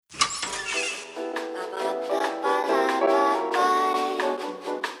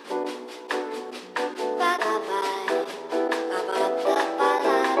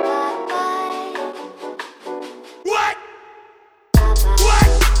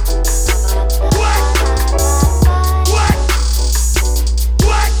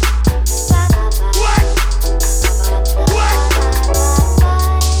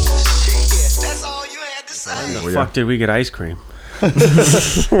fuck did we get ice cream?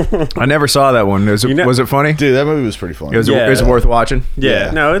 I never saw that one. Was it funny? Dude, that movie was pretty funny. Is it worth watching? Yeah.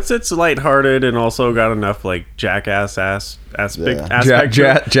 Yeah. No, it's lighthearted and also got enough like jackass aspect.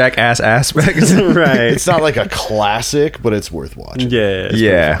 Jackass aspects. Right. It's not like a classic, but it's worth watching. Yeah. It's pretty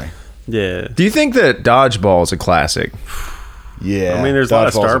Yeah. funny. Yeah. Do you think that Dodgeball is a classic? Yeah. I mean, there's a lot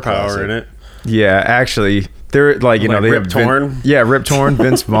of Dodgeball's star a power classic. in it. Yeah, actually, they're like Like they Rip have Torn? Rip Torn,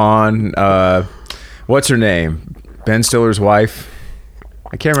 Vince Vaughn. What's her name? Ben Stiller's wife.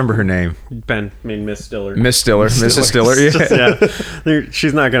 I can't remember her name. Miss Stiller. Miss Stiller, Mrs. Stiller. Yeah.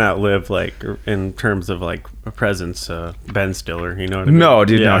 She's not gonna outlive like in terms of like a presence. Ben Stiller, you know what I mean? No,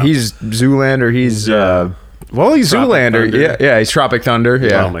 dude, no. He's Zoolander. He's he's Tropic Zoolander. Thunder. Yeah, he's Tropic Thunder.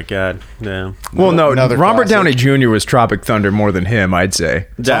 Yeah. Oh my god. Yeah. Well, no, Another Robert classic. Downey Jr. was Tropic Thunder more than him, I'd say.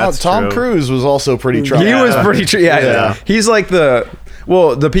 Tom true. Cruise was also pretty He tropical. was pretty. Yeah, Yeah. he's like the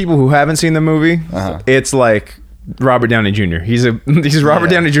people who haven't seen the movie. It's like Robert Downey Jr. He's Robert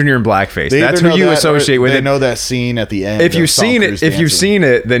Downey Jr. in blackface. They That's either who know you that or associate with they it. know that scene at the end. If you've of Tom seen Cruise it,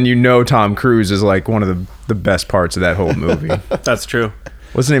 dancing. then you know Tom Cruise is like one of the best parts of that whole movie. That's true.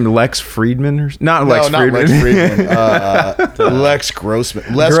 What's his name? Lex Friedman or not No, Lex not Friedman? Lex Friedman. Lex Grossman.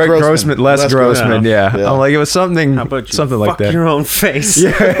 Les Les Grossman. Grossman. Yeah. Yeah. I'm like, it was something. How about you something like fuck that. your own face?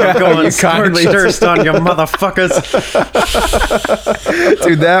 Yeah. I'm going You kindly- scorched earth on you motherfuckers.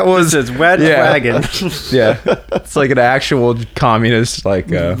 Dude, that was This is Red yeah. Dragon. Yeah, it's like an actual communist, like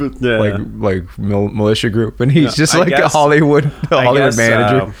militia group, and he's just I like a guess- Hollywood I guess,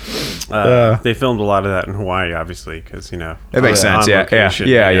 manager. They filmed a lot of that in Hawaii, obviously, because It makes on sense. Yeah, location,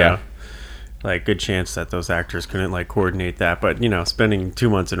 yeah. you know. Like, good chance that those actors couldn't like coordinate that, but spending 2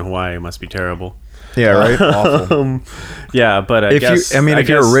 months in Hawaii must be terrible. Yeah, right. Awful. Yeah, but I guess, if you're a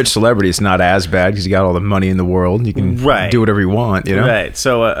guess- rich celebrity, it's not as bad because you got all the money in the world. You can Right. do whatever you want. You know. Right.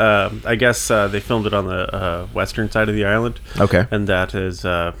 So I guess they filmed it on the western side of the island. Okay. And that is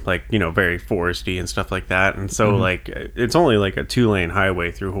very foresty and stuff like that. And so Mm-hmm. like it's only like a 2-lane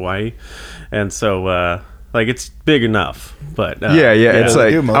highway through Hawaii, and so it's big enough. But Yeah, it's They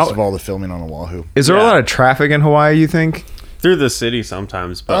like do most of all the filming on Oahu. Is there a Yeah. lot of traffic in Hawaii? You think? through the city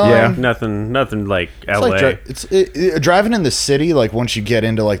sometimes, but Yeah. nothing like It's LA. like driving in the city. Like once you get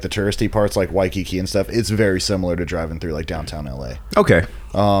into like the touristy parts, like Waikiki and stuff, it's very similar to driving through like downtown LA. Okay.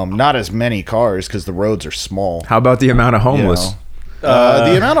 Not as many cars because the roads are small. How about the amount of you homeless? know.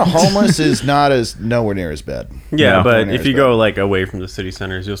 The amount of homeless is nowhere near as bad. Yeah, No. but Nowhere if near you as go like away from the city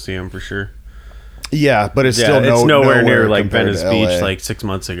centers, you'll see them for sure. Yeah, but it's Yeah, still it's nowhere near like compared Venice to Beach LA. like 6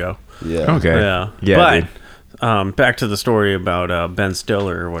 months ago. Yeah. Okay. Yeah, Yeah, But dude. back to the story about Ben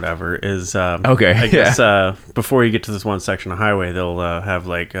Stiller or whatever is Okay, I guess before you get to this one section of highway, they'll have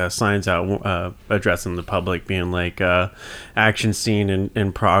like signs out addressing the public, being like action scene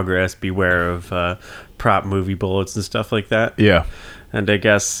in progress, beware of prop movie bullets and stuff like that. Yeah. And I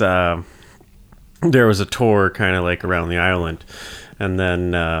guess there was a tour kind of like around the island, and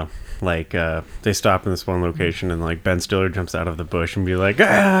then they stop in this one location, and like Ben Stiller jumps out of the bush and be like,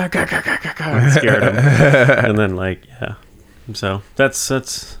 ah, gah, gah, gah, gah, gah, and scared him. And then so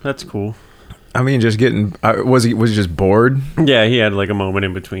that's cool. I mean, just getting. Was he just bored? Yeah, he had like a moment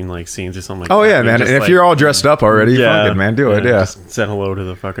in between like scenes or something like Oh that. yeah, He man. just, And if like, you're all dressed up already, fuck it, man. Do it. Yeah. Just said hello to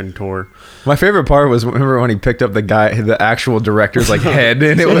the fucking tour. My favorite part was remember when he picked up the actual director's like head,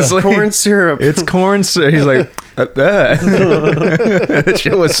 and it was like Corn syrup. It's corn syrup. He's like, that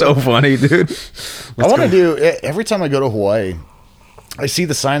shit was so funny, dude. I want to do every time I go to Hawaii. I see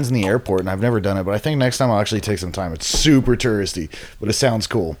the signs in the airport, and I've never done it, but I think next time I'll actually take some time. It's super touristy, but it sounds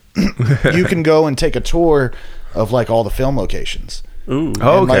cool. You can go and take a tour of like all the film locations. Ooh.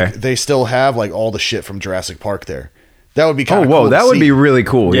 Oh, And, okay. like, they still have like all the shit from Jurassic Park there. That would be kind Oh, of whoa, cool that to would see. be really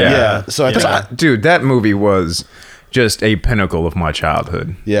cool. Yeah. Yeah. So I think, Dude, that movie was just a pinnacle of my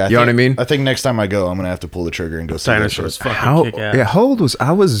childhood. yeah, You know what I mean? I think next time I go, I'm gonna have to pull the trigger and go see that Dinosaurs shit. fucking How kick ass. old was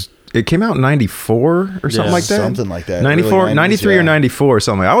I? It came out in 94 or something Yeah, like that. something like that. 94, Early 90s, 93 or yeah. 94 or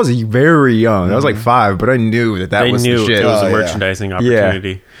something. I was very young. I was like 5, but I knew that They was knew the shit. it was Oh, a yeah. merchandising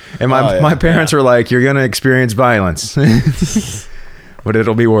opportunity. And my parents were like, "You're gonna experience violence, but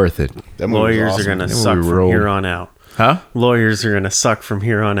it'll be worth it." That movie was Lawyers awesome. are gonna Then suck we from rolled. here on out. Huh? Lawyers are gonna suck from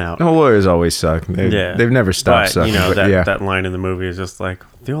here on out. No, lawyers always suck. They've never stopped But, sucking. You know but that yeah. that line in the movie is just like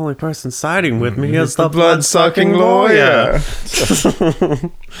the only person siding with me is the blood-sucking blood-sucking lawyer.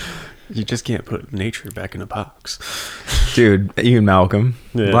 You just can't put nature back in a box. Dude, Ian Malcolm.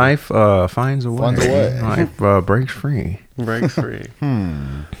 Yeah. Life finds a way. Finds a way. Life breaks free. Breaks free.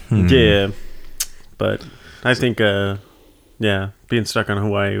 Yeah, but I think being stuck on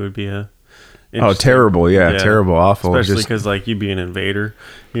Hawaii would be a interesting. terrible. Yeah, terrible, awful. Especially Just- because like you'd be an invader.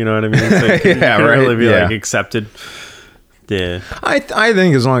 You know what I mean? It's like, you Yeah, can't right, really be yeah. like accepted. Yeah, I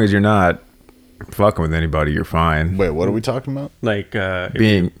think as long as you're not fucking with anybody, you're fine. Wait, what are we talking about? like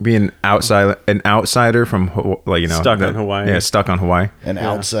Being an outsider from like Stuck on Hawaii. Yeah, stuck on Hawaii. An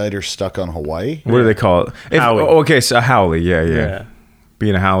outsider stuck on Hawaii? What do they call it? Haole. Okay, so a haole. Yeah. yeah.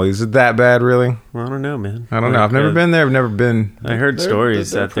 Being a haole, is it that bad? Really? Well, I don't know, man. I don't know. I've never been there. I've never been. I heard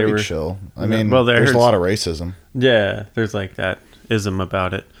stories They're that they pretty were chill. I mean, Well, I there's heard- a lot of racism. Yeah, there's like that ism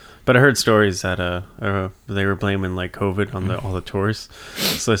about it. But I heard stories that they were blaming like COVID on all the tourists,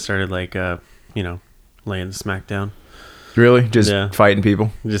 so they started like laying the smack down, Really? Just Yeah. fighting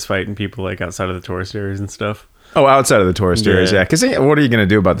people? just fighting people like outside of the tourist areas and stuff. Oh, outside of the tourist areas, Yeah. yeah. Because what are you going to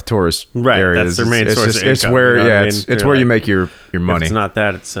do about the tourist Right, areas? that's their main it's source just- of It's income, where, you know what I mean? it's They're where you like- make your money. If it's not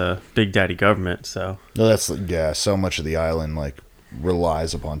that, it's Big Daddy government. So No, that's so much of the island like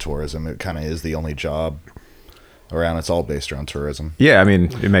relies upon tourism. It kind of is the only job around. It's all based around tourism. Yeah, I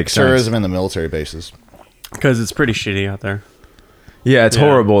mean, it makes sense. Tourism and the military bases. because it's pretty shitty out there. Yeah, it's Yeah.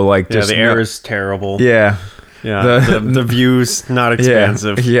 horrible. Like, Yeah, just the air is terrible. Yeah. Yeah, the views not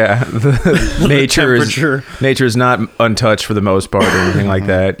expansive. Yeah. The nature temperature. is not untouched for the most part or anything like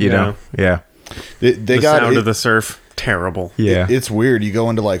that. You know. Yeah. They The got sound it- of the surf terrible. Yeah. It's weird. You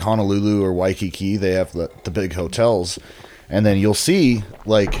go into like Honolulu or Waikiki, they have the big hotels, and then you'll see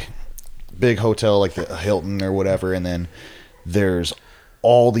like big hotel like the Hilton or whatever, and then there's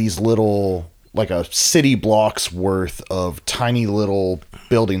all these little like a city blocks worth of tiny little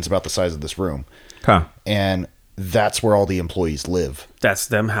buildings about the size of this room, Huh. and that's where all the employees live That's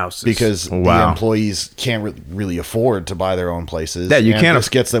them houses. because the Wow. employees can't really afford to buy their own places. Yeah, you and can't This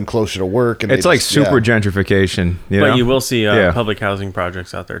gets them closer to work, and It's they like just- super yeah. gentrification. You know? but you will see Yeah. public housing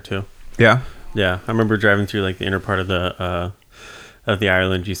projects out there too. Yeah. Yeah, I remember driving through like the inner part of the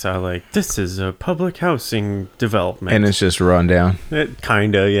island. You saw like this is a public housing development, And it's just run down. it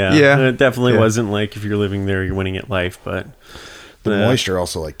kinda yeah Yeah. It definitely Yeah. wasn't like if you're living there you're winning at life, but The Yeah. moisture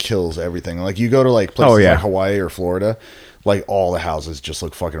also like kills everything. Like you go to like places Oh, yeah. like Hawaii or Florida, like all the houses just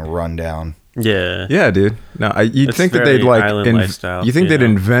look fucking run down. yeah, Yeah, dude. No, you'd It's think that very they'd like island lifestyle, you think you they'd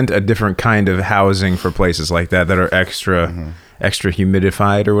know? invent a different kind of housing for places like that are extra extra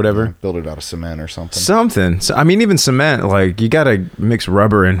humidified or whatever. Build it out of cement or something. Something. So, I mean, even cement, like you got to mix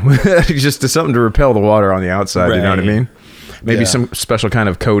rubber in just to something to repel the water on the outside. You know what I Right. mean? Maybe Yeah. some special kind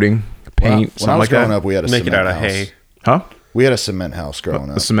of coating, When I- paint, when I something was like growing that. up, we had a make it cement out of house. hay Huh? We had a cement house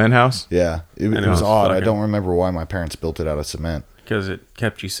growing up. A cement house? Yeah, it was know. odd. I Fucking- don't remember why my parents built it out of cement. because it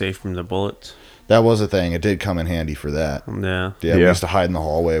kept you safe from the bullets. That was a thing. It did come in handy for that. Yeah, Yeah, we Yeah. used to hide in the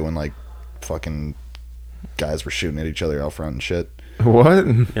hallway when like fucking guys were shooting at each other out front and shit. What?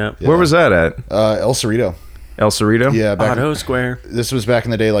 Yep. Where was that at? El Cerrito. El Cerrito? Yeah, back Auto Square. this was back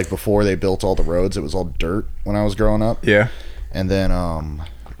in the day, like before they built all the roads. It was all dirt when I was growing up. Yeah. And then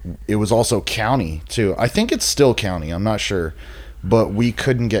it was also county too. I think it's still county. I'm not sure, but we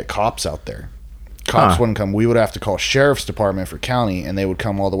couldn't get cops out there. Cops Huh. wouldn't come. We would have to call sheriff's department for county, and they would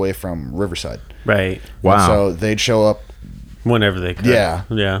come all the way from Riverside. Right. Wow. And so they'd show up. Whenever they could. Yeah.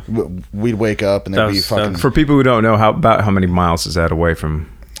 Yeah. We'd wake up, and there'd be That was- fucking For people who don't know, about how many miles is that away from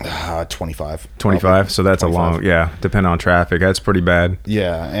 25. 25? So that's 25. a long, yeah, depending on traffic. That's pretty bad.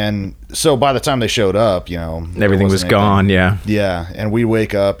 Yeah, and so by the time they showed up, you know, there Everything was wasn't gone, anything. yeah. Yeah, and we'd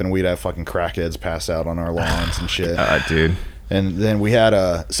wake up and we'd have fucking crackheads pass out on our lawns and shit. Dude. And then we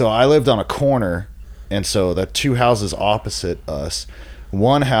had so I lived on a corner, and so the two houses opposite us,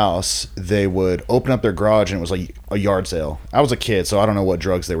 one house, they would open up their garage and it was like a yard sale. I was a kid, so I don't know what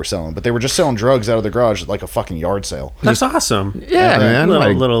drugs they were selling, but they were just selling drugs out of the garage like a fucking yard sale. That's awesome. Yeah, man.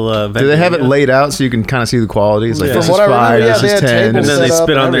 Little Do they have it laid out so you can kind of see the qualities? Like, Yeah. this From is what I remember, 5, yeah, this they is had 10. And tables then they set up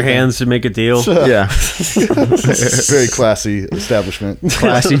spit and on their everything. hands to make a deal. Yeah. Very classy establishment.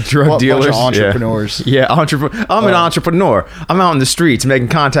 Classy drug Bunch of dealers. Yeah. entrepreneurs. Yeah, I'm an entrepreneur. I'm out in the streets making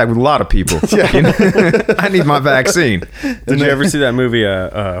contact with a lot of people. You know? I need my vaccine. Did you ever see that movie,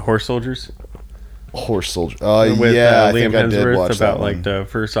 Horse Soldiers? Horse soldier. With Yeah, I Liam think I did Hemsworth watch that about one. like the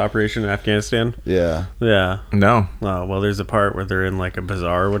first operation in Afghanistan. Yeah. Yeah. No. Oh, well, there's a part where they're in like a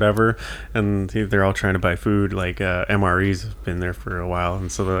bazaar or whatever, and they're all trying to buy food. Like MREs have been there for a while,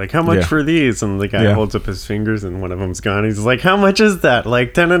 and so they're like, "How much Yeah. for these?" And the guy Yeah. holds up his fingers, and one of them's gone. He's like, "How much is that?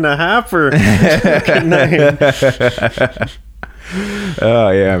 Like 10.5 or 9?" Oh,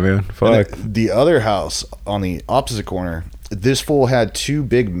 yeah, man. Fuck. The other house on the opposite corner, this fool had two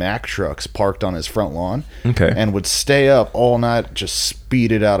big Mack trucks parked on his front lawn. Okay. And would stay up all night, just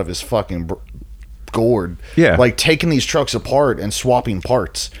speed it out of his fucking gourd. Yeah. Like taking these trucks apart and swapping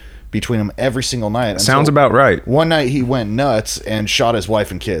parts between them every single night. Sounds Until about right. One night he went nuts and shot his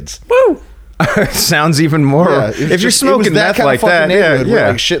wife and kids. Woo! Sounds even more. Yeah, it was if you're just- it was smoking that meth kind of like fucking that, neighborhood where, yeah.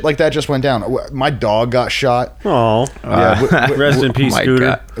 like, shit like that just went down. My dog got shot. Oh, rest in peace, my Scooter.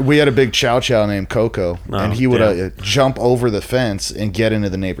 God. We had a big chow chow named Coco, and he would damn. jump over the fence and get into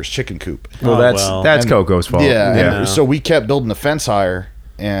the neighbor's chicken coop. Well, well. that's Coco's fault. Yeah, yeah. and so we kept building the fence higher,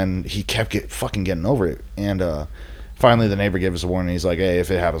 and he kept fucking getting over it. And finally, the neighbor gave us a warning. He's like, "Hey, if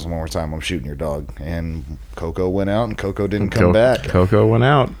it happens one more time, I'm shooting your dog." And Coco went out, and Coco didn't come back. Coco went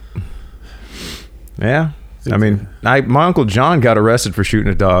out. Yeah. I mean, my Uncle John got arrested for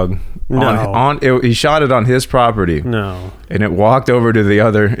shooting a dog. No. He shot it on his property. No. And it walked over to the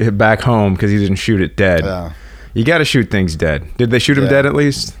other, back home because he didn't shoot it dead. You got to shoot things dead. Did they shoot him Yeah. dead at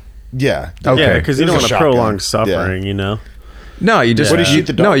least? Yeah. Okay. Yeah, because you It don't was want a to shotgun. prolong suffering, you know? No, you just What did he shoot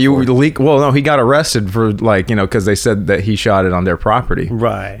the dog No, you for? leak. Well, no, he got arrested for because they said that he shot it on their property.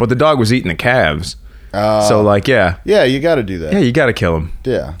 Right. But the dog was eating the calves. So yeah, Yeah, you got to do that. you got to kill him.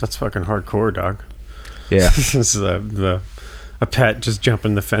 Yeah. That's fucking hardcore, dog. Yeah. This is a pet just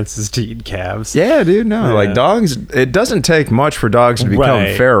jumping the fences to eat calves. Yeah, dude. No, Yeah. like dogs. It doesn't take much for dogs to become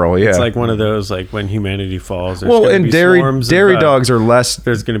Right. feral. Yeah. It's like one of those, like when humanity falls. There's well, gonna and be dairy swarms dairy of, dogs are less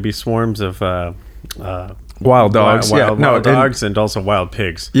There's going to be swarms of wild dogs. wild and- dogs and also wild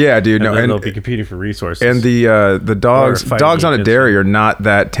pigs. Yeah, dude. And No, then and they'll be competing for resources. and the dogs fighting dogs on a against dairy are not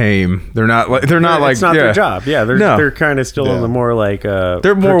that tame. They're not like it's not yeah. their job. Yeah, they're kind of still in the more like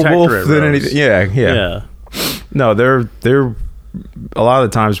They're more wolf protectorate than roles. anything. Yeah. No, they're a lot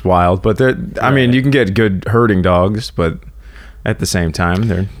of the times wild, but I mean, you can get good herding dogs, but at the same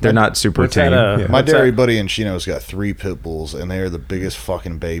time, they're not super what's that, tame. uh, Yeah. My What's dairy that? buddy in Chino's got 3 pit bulls, and they are the biggest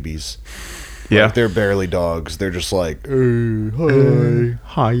fucking babies. Yeah. Like, they're barely dogs. They're just like, hey, hi.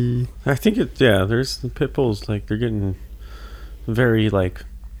 Hi. I think there's the pit bulls, like they're getting very like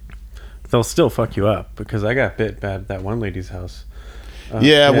they'll still fuck you up because I got bit bad at that one lady's house.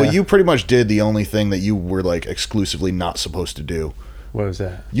 Yeah, well, you pretty much did the only thing that you were like exclusively not supposed to do. What was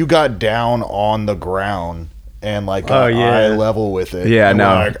that? You got down on the ground and like Oh, got yeah. eye level with it. Yeah, and no.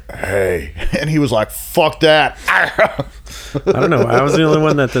 we're like, hey, and he was like, fuck that, I don't know. I was the only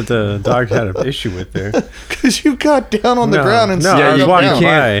one that the dog had an issue with there. because you got down on the No, ground and no, stuck I was him walking down.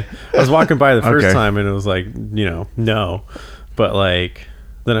 by. I was walking by the first Okay. time, and it was like, no, but like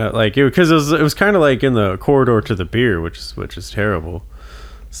then I like it because it was kind of like in the corridor to the beer, which is terrible.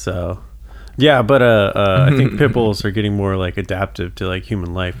 So yeah, but I think pit bulls are getting more like adaptive to like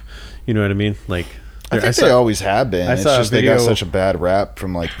human life. You know what I mean? Like I think they always have been. I It's saw a just they got video- such a bad rap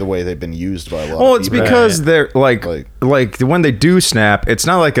from like the way they've been used by a lot Well, of it's people. because they're like Like- when they do snap, it's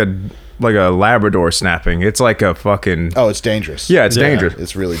not like a Labrador snapping. It's like a fucking Oh, it's dangerous. yeah, it's Yeah. dangerous.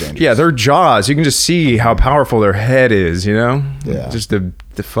 It's really dangerous. Yeah, their jaws. You can just see how powerful their head is. You know, Yeah. Just the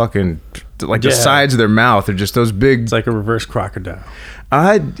fucking like the Yeah. sides of their mouth are just those big. it's like a reverse crocodile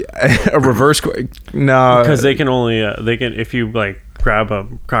A reverse. No, because they can only if you like grab a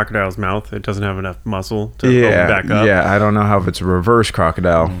crocodile's mouth, it doesn't have enough muscle to open back up. Yeah, I don't know how if it's a reverse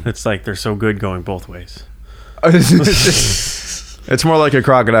crocodile. It's like they're so good going both ways. It's more like a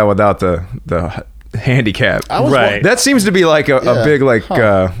crocodile without the handicap. I was Right. That seems to be like a Yeah. big like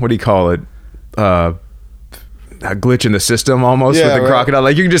Huh. what do you call it? A glitch in the system almost Yeah, with the right. crocodile.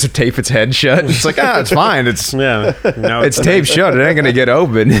 Like you can just tape its head shut. It's like it's fine. It's Yeah, no, it's taped shut. It ain't gonna get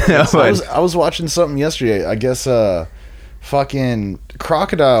open. But- I was watching something yesterday. I guess fucking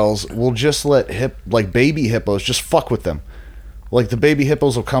crocodiles will just let baby hippos just fuck with them. Like the baby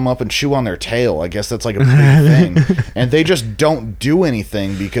hippos will come up and chew on their tail. I guess that's like a big thing. And they just don't do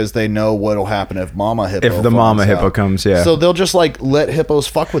anything because they know what'll happen if mama hippo If the mama finds hippo out. comes, yeah. So they'll just like let hippos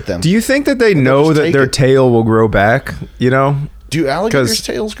fuck with them. do you think that they know just that take their it. tail will grow back? You know, Do alligators' 'Cause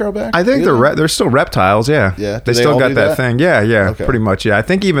tails grow back? I think Do they? they're still reptiles. Yeah, Yeah. Do They they still all got do that that? thing. Yeah, Okay. pretty much. Yeah, I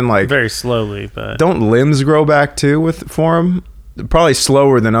think even like very slowly, but don't limbs grow back too for them? Probably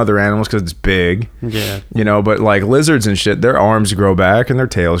slower than other animals because it's big. yeah. You know, but like lizards and shit, their arms grow back and their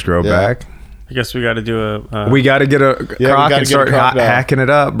tails grow Yeah. back. I guess we got to do a. We got to get a we croc gotta and get start a crocodile. hacking it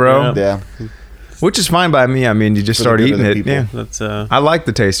up, bro. Yeah. Yeah. Which is fine by me. I mean, you just For the start good of eating the it. people. Yeah. That's I like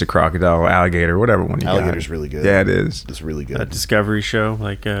the taste of crocodile, alligator, whatever one you got. Alligator's really good. Yeah, it is. It's really a good. Discovery show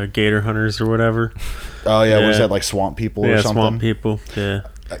like Gator Hunters or whatever. Oh yeah, was Yeah. that like swamp people or Yeah, something? swamp people. Yeah.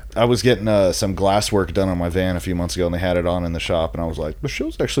 I was getting some glass work done on my van a few months ago, and they had it on in the shop, and I was like, "The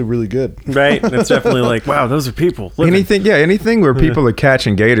show's actually really good." Right. It's definitely like, wow, those are people. living. Anything where people are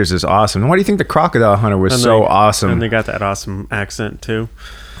catching gators is awesome. Why do you think the crocodile hunter was And so they- awesome? And they got that awesome accent too.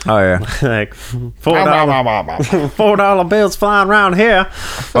 Oh yeah. Like $4 bills flying around here.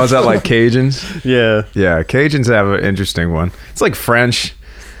 Oh, is that like Cajuns? Yeah. Yeah, Cajuns have an interesting one. It's like French.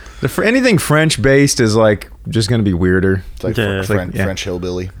 Anything French based is like just gonna be weirder. It's like Yeah. French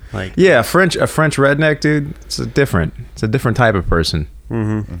hillbilly. Like, Yeah, a French redneck dude. It's a different type of person.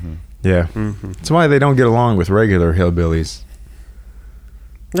 Yeah, that's why they don't get along with regular hillbillies.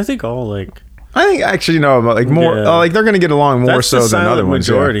 I think all like I think actually no, like more Yeah. like they're gonna get along more that's so the than silent other ones.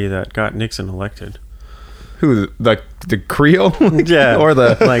 Yeah. majority that got Nixon elected. Who the Creole? Yeah, or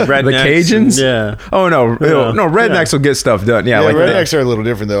the like rednecks. the Cajuns? Yeah. Oh no, Yeah. no, rednecks will get stuff done. Yeah, Yeah, like rednecks are a little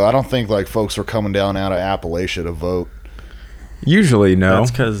different though. I don't think like folks were coming down out of Appalachia to vote. usually no. That's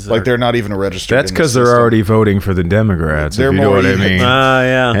because Like they're not even registered. That's in the because they're system. already voting for the Democrats. They're if you know more what I even. mean.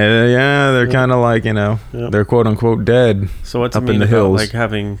 yeah. Yeah, they're kind of like they're quote unquote dead. So what's up it in mean the about hills. like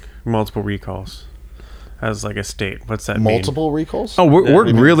having multiple recalls as like a state? What's that multiple recalls. Oh, we're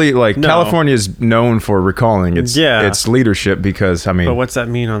Yeah. really like No. California is known for recalling its Yeah. its leadership because I mean mean? But what's that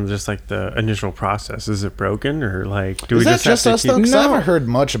mean on just like the initial process? Is it broken or like do Is we that just just have us to though? keep? Because I No. haven't heard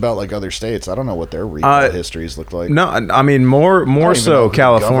much about like other states. I don't know what their recall histories look like. no, I mean more I don't even know so who the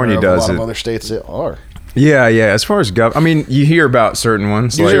California governor of does A lot it. of other states are. Yeah. As far as I mean, you hear about certain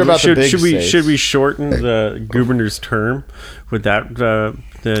ones. You like, hear about the should, big should we states. should we shorten the governor's term? Would that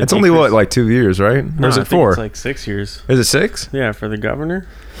it's only what like 2 years, right? Or is I it think 4? It's like 6 years. Is it 6? Yeah, for the governor.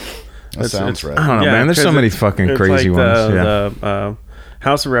 That sounds it's- right. I don't know, man. There's so 'cause many it's- fucking it's crazy like ones. Yeah. The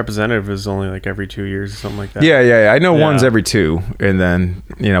House of Representatives is only like every 2 years or something like that. Yeah. I know one's Yeah. every 2, and then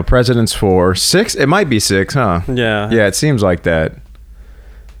president's 4, 6. It might be 6, huh? Yeah. Yeah, it seems like that.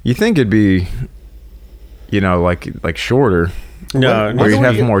 You think it'd be, like shorter, No, where do you'd we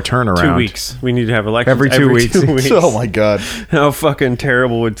have get- more turnaround. 2 weeks. We need to have elections Every 2 weeks. Oh my god. How fucking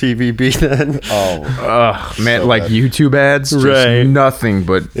terrible would TV be then? Oh, Ugh, man, So like bad. YouTube ads, just Right. nothing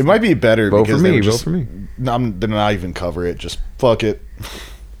but it might be better vote for because they me, would vote just, for me. They're not even cover it. Just fuck it.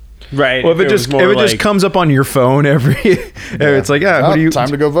 Right. Well, if it was just more if it just like- comes up on your phone it's like, yeah, Oh, who do you time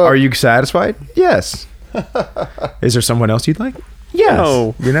to go vote. Are you satisfied? Yes. Is there someone else you'd like? Yes.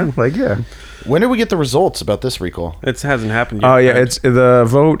 No. Like yeah. When do we get the results about this recall? It hasn't happened yet. Oh yeah, right? it's the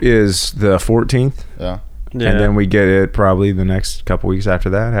vote is the 14th, Yeah. Yeah. and then we get it probably the next couple weeks after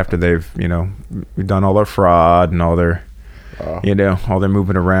that. After they've done all their fraud and all their all their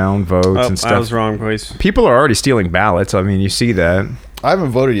moving around votes Oh, and I stuff. was wrong, boys. People are already stealing ballots. I mean, you see that. I haven't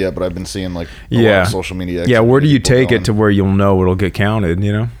voted yet, but I've been seeing like a lot Yeah. of social media. Yeah, where do you people take going. it to where you'll know it'll get counted?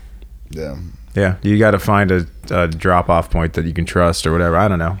 Yeah. Yeah, you got to find a drop-off point that you can trust or whatever. I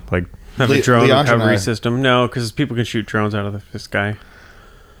don't know. Like, Have Le- a drone Leandro and recovery I- system? No, because people can shoot drones out of the sky.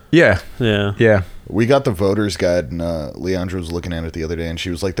 yeah, Yeah. We got the voters guide, and Leandra was looking at it the other day, and she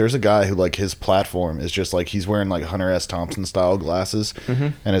was like, "There's a guy who like his platform is just like he's wearing like Hunter S. Thompson style glasses,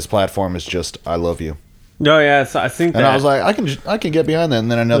 and his platform is just I love you." No, yeah. I think And that. I was like, I can get behind that.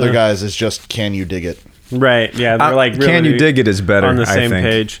 And then another Yeah. guy's is just can you dig it? right. Yeah. They're like really can you dig it is better on the I same think.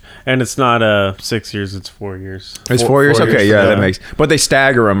 page, and it's not 6 years; it's 4 years. It's 4 years. 4 Okay, years, yeah, yeah. that makes. But they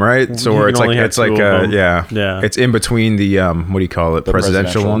stagger them, right? So You where can it's like only have it's like two of them. yeah, Yeah. It's in between the what do you call it? The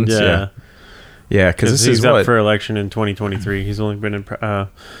Presidential presidential. ones. Yeah. Yeah, because this he's is up what for election in 2023. He's only been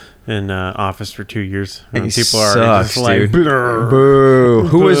in office for 2 years. And he people are already sucks, just like, dude. "Blur." Boo.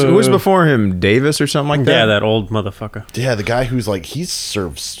 Who was Boo. before him? Davis or something like that? Yeah, that old motherfucker. Yeah, the guy who's like he's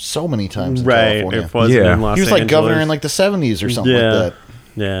served so many times in Right. California. It wasn't Yeah. in Los He was like Angeles. governor in like the 70s or something Yeah. like that.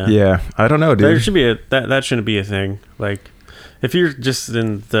 Yeah. Yeah, I don't know, There dude. should be that shouldn't be a thing. Like, if you're just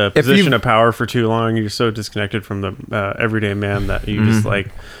in the If position you- of power for too long, you're so disconnected from the everyday man that you Mm-hmm. just like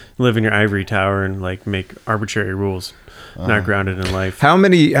live in your ivory tower and like make arbitrary rules, not grounded in life. How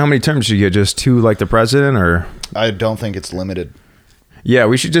many terms do you get? Just 2 like the president, or I don't think it's limited. yeah,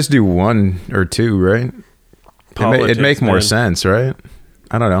 we should just do 1 or 2, right? It'd Politics, make more man. sense, right?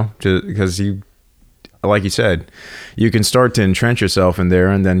 I don't know, just because you, like you said, you can start to entrench yourself in there,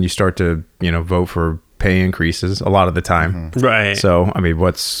 and then you start to vote for pay increases a lot of the time. Right. So I mean,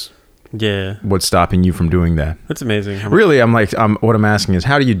 what's yeah, stopping you from doing that? that's amazing. How much- Really, what I'm asking is,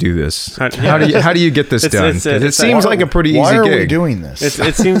 how do you do this? How- How do you get this It's- done? it's- 'Cause it it's- seems Why- like a pretty Why easy are gig. we doing this?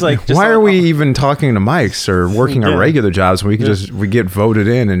 it seems like just Why are we even talking to mics or working our Yeah. regular jobs when we can we get voted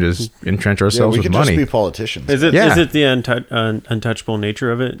in and just entrench yeah, ourselves we with could money? just be politicians. Is it Yeah. the untouchable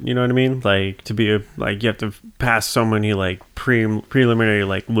nature of it? You know what I mean? Like to be like you have to pass so many like preliminary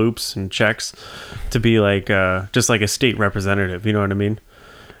like loops and checks to be like just like a state representative. You know what I mean?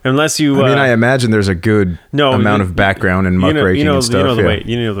 Unless you, I mean, I imagine there's a good amount of background and muckraking and stuff. You know the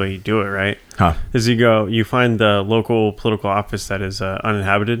yeah. way you do it, right? Huh. Is you find the local political office that is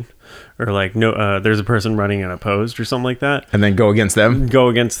uninhabited, or like there's a person running unopposed or something like that. And then go against them. Go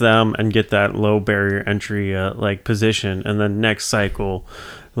against them and get that low barrier entry like position, and then next cycle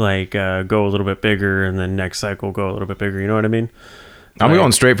like go a little bit bigger, and then next cycle go a little bit bigger. You know what I mean? I'm Like,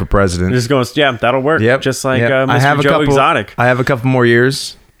 going straight for president. Just going, yeah, that'll work. Yep. Just like yep. Mr. Joe Exotic. I have a couple more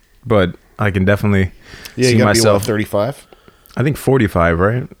years, but I can definitely Yeah, see you gotta myself. be 35. I think 45,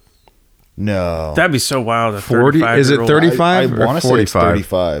 right? No, That'd be so wild. A 40? Is it 35-year-old. 35 I or want to say it's 45?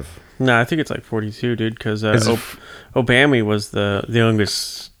 35. No, I think it's like 42, dude. Because Is it Obama was the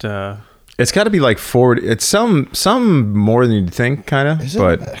youngest. It's got to be like 40. It's some more than you'd think, kind of. Is it?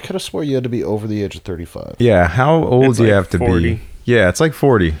 But I could have swore you had to be over the age of 35. yeah, how old It's do you like have to 40. be? Yeah, it's like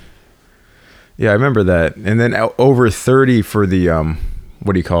 40. Yeah, I remember that. And then over 30 for the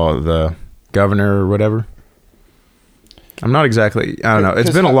what do you call it? The governor or whatever. I'm not exactly. I don't know. It's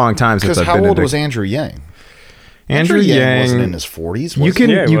been a long time since I've how been. old into- was Andrew Yang? Andrew Yang wasn't in his 40s. You was can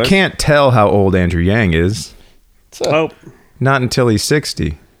he? Yeah, he you was. can't tell how old Andrew Yang is. Oh, Not until he's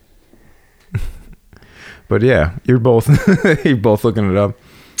 60. But yeah, you're both you're both looking it up.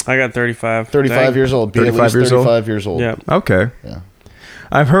 I got 35. 35 Dang. years old. Be at 35 least years old? 35 years old. Yeah, Okay. Yeah.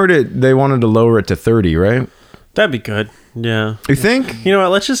 I've heard they wanted to lower it to 30, right? that'd be good. Yeah. You think? You know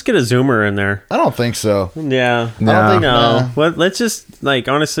what? Let's just get a Zoomer in there. I don't think so. Yeah. No. I don't think No. nah. Let's just, like,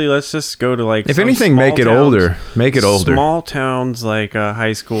 honestly, let's just go to, like, If some anything, small make it towns- older. Make it older. Small towns like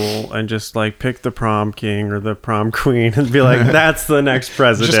high school, and just like pick the prom king or the prom queen and be like, that's the next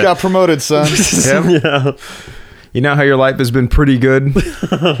president. Just got promoted, son. Yeah. You know how your life has been pretty good?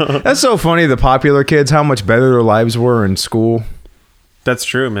 That's so funny. The popular kids, how much better their lives were in school. That's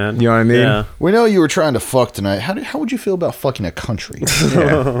true, man. You know what I mean? Yeah. We know you were trying to fuck tonight. How would you feel about fucking a country?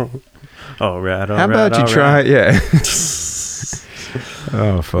 Yeah. All right. How about you try? Yeah.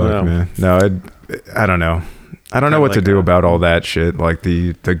 Oh fuck, No. man. No, I don't know. I don't know what to like do that. about all that shit, like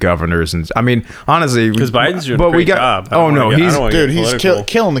the governors and. I mean, honestly, Because Biden's doing but a great we got. job. I Oh don't no, wanna get- I he's don't wanna Dude, get he's political.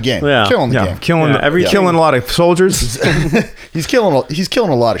 killing the game. Yeah. Killing the yeah, game. killing Yeah, every killing team. a lot of soldiers. He's killing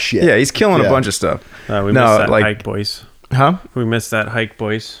a lot of shit. Yeah, he's killing Yeah. a bunch of stuff. We No, missed that like- hike, boys. Huh? We missed that hike,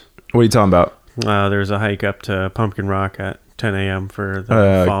 boys. What are you talking about? There's a hike up to Pumpkin Rock at 10 a.m. for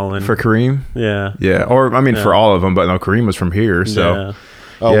the fallen. For Kareem? Yeah. Yeah, or I mean for Yeah. all of them, but no, Kareem was from here, so Yeah.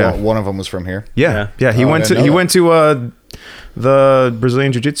 Oh, Yeah. one of them was from here. yeah. He Oh, I went didn't to know that. the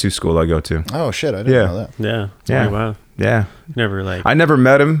Brazilian Jiu-Jitsu school I go to. Oh shit, I didn't Yeah. know that. Yeah. Yeah. Oh, wow. Yeah, Never like. I never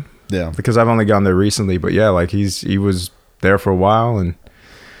met him Yeah. because I've only gone there recently, but yeah, like he was there for a while, and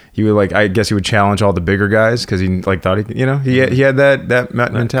he would like I guess he would challenge all the bigger guys because he like thought he had that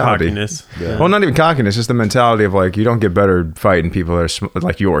mentality. Cockiness. Yeah. Well, not even cockiness, just the mentality of like you don't get better fighting people that are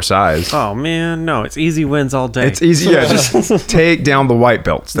like your size. Oh man, no! It's easy wins all day. It's easy, yeah. Just take down the white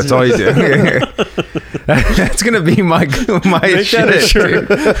belts. That's all you do. That's gonna be my Make shit. that a shirt.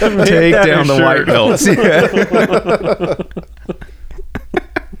 Dude. Take that down a the white shirt. belts. Yeah.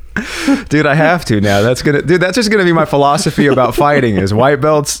 Dude, I have to now. That's just gonna be my philosophy about fighting. Is white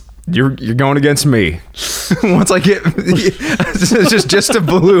belts. You're going against me. Once I get it's just a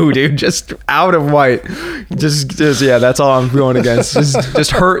blue, dude, just out of white, just yeah, that's all I'm going against.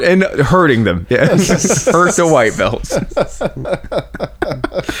 Just hurting them. Yeah, hurt the white belts.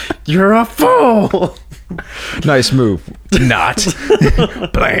 You're a fool. Nice move. Not.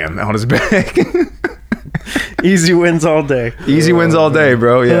 Blam on his back. Easy wins all day. Easy wins all day,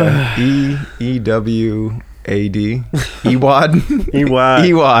 bro. Yeah. EWAD. Ewad.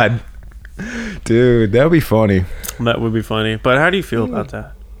 Ewad. Dude, that would be funny. That would be funny. But how do you feel about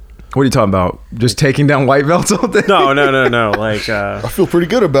that? What are you talking about? Just taking down white belts all day? No. Like, I feel pretty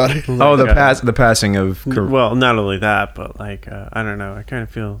good about it. Oh, the passing of. well, not only that, but like, I don't know. I kind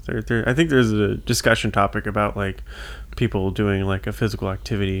of feel there. I think there's a discussion topic about like people doing like a physical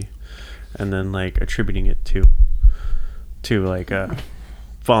activity, and then like attributing it to like a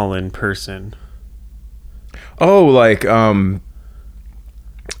fallen person. Oh, like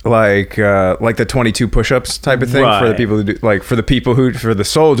the 22 push-ups type of thing for the Right. people who do, like for the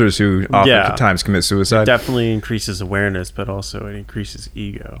soldiers who oftentimes commit suicide. Definitely increases awareness, but also it increases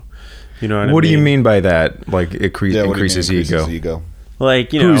ego. You know what I mean? What do you mean by that? Like Yeah, what do you mean increases ego? ego.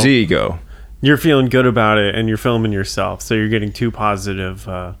 Like, you know, Whose ego? you're feeling good about it and you're filming yourself, so you're getting two positive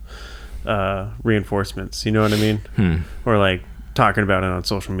reinforcements. You know what I mean? Or like talking about it on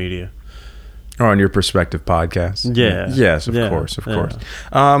social media. Or on your Perspective podcast? Yeah. Yes, of Yeah. course, of Yeah. course.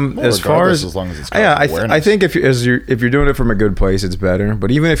 Well, As far regardless, as long as it's yeah, causing I awareness. think if you're doing it from a good place, it's better. But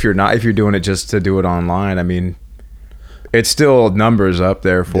even if you're not, if you're doing it just to do it online, I mean, it's still numbers up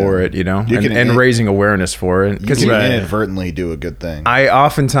there for Yeah. it, you know, You can- and raising awareness for it. You Because can Right. inadvertently do a good thing.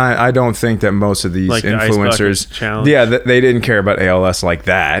 I don't think that most of these Like the Ice influencers, Bucket Challenge. yeah, they didn't care about ALS like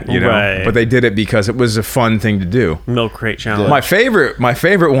that, you know, Right. but they did it because it was a fun thing to do. Milk crate challenge. My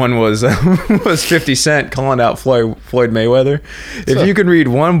favorite one was was 50 Cent calling out Floyd Mayweather. If you can read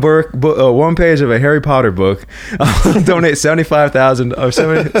one page of a Harry Potter book, I'll donate $75,000 or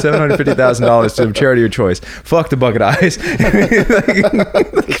 $750,000 to a charity of your choice. Fuck the bucket eyes.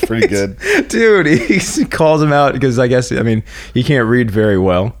 It's pretty good. Dude, he calls him out because I guess, he can't read very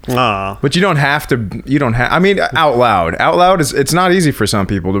well. Aw. But you don't have, out loud is, it's not easy for some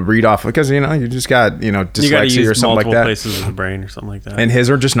people to read off because, you just got, You got to dyslexia or use something like multiple that. places of the brain or something like that. And his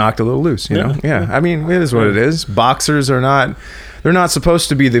are just knocked a little loose, you know? Yeah. It is what it is. Boxers are not, they're not supposed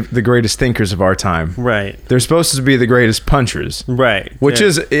to be the greatest thinkers of our time. right. They're supposed to be the greatest punchers. Right. Which Yeah.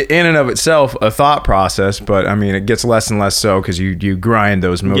 is in and of itself a thought process, but it gets less and less so because you grind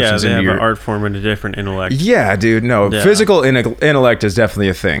those yeah, motions they into have your an art form and a different intellect. Yeah, dude. No, Yeah. physical intellect is definitely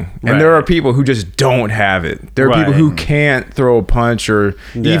a thing, and Right. there are people who just don't have it. There are people Right. who can't throw a punch or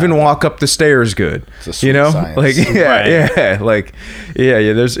Yeah. even walk up the stairs good. It's a sweet You know, science. like Right.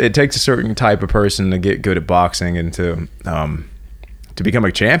 it takes a certain type of person to get good at boxing, and to become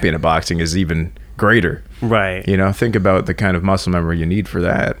a champion of boxing is even greater. Right. You know, think about the kind of muscle memory you need for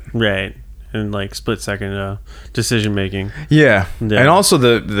that. Right. And like split second decision making. Yeah. Yeah. And also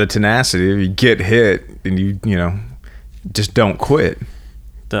the tenacity. If you get hit and you just don't quit.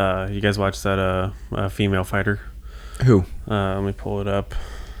 You guys watch that female fighter? Who? Let me pull it up.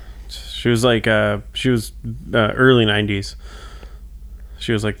 She was like early 90s.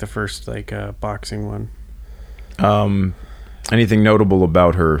 She was like the first boxing one. Anything notable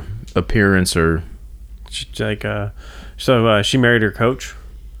about her appearance or? She, she married her coach.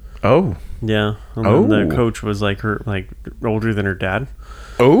 Oh. Yeah. And then Oh. the coach was her older than her dad.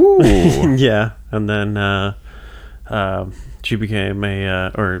 Oh. Yeah. And then she became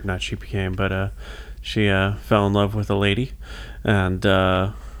she fell in love with a lady, and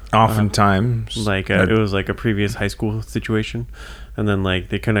Oftentimes. it was like a previous high school situation, and then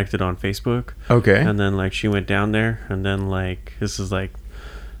they connected on Facebook. Okay. And then she went down there, and then this is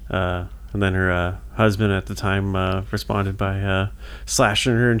and then her husband at the time responded by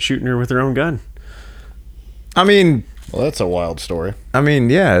slashing her and shooting her with her own gun. Well, Well, that's a wild story.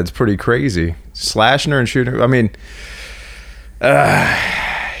 yeah, it's pretty crazy. Slashing her and shooting her.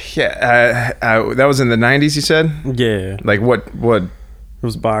 That was in the 90s, you said? Yeah, Like what it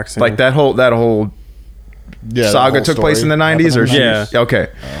was boxing. like that whole Yeah, the saga whole took place in the story 90s or happened in the 90s. Yeah. Okay.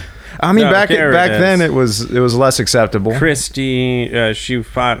 No, back there back it then is. it was less acceptable. Christy, she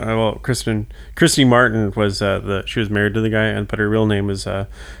fought. Christy Martin was she was married to the guy, but her real name is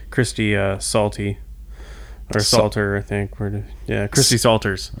Christy Salty, or Salter, I think. Christy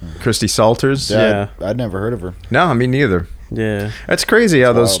Salters. Christy Salters? Yeah. I'd never heard of her. No, me neither. Yeah, That's crazy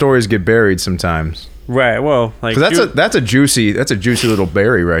how those wild. stories get buried sometimes. right. Well, 'Cause that's a juicy little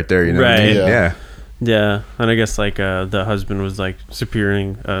berry right there, you know what I Right. mean? Yeah. Yeah. yeah, and I guess the husband was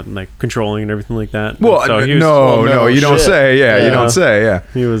superior, controlling and everything like that. Well, so he was, no, you don't shit. say. Yeah, you Yeah. don't say. Yeah.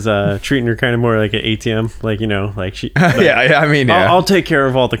 he was treating her kind of more like an ATM, she. Yeah. I'll take care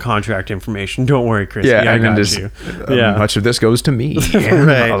of all the contract information. Don't worry, Christy. Yeah, I and then got just you. much of this goes to me.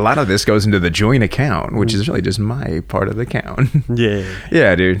 Right. A lot of this goes into the joint account, which is really just my part of the account. Yeah.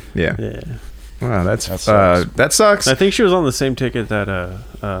 Yeah, dude. Yeah. Yeah. Wow, That sucks. that sucks. I think she was on the same ticket that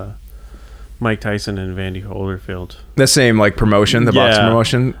Mike Tyson and Vandy Holyfield. The same promotion, the boxing Yeah.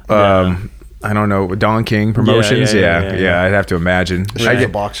 promotion. Yeah. I don't know, Don King Promotions. yeah. I'd have to imagine. She's I a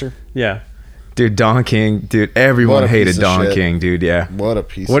get, boxer. Yeah. dude, Don King, dude. Everyone What a hated piece of Don shit. King, dude. Yeah. What a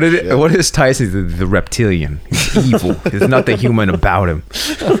piece What of did shit. it? What is Tyson? The reptilian. He's evil. There's nothing human about him.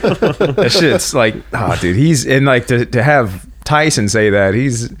 That shit's dude. He's and to have Tyson say that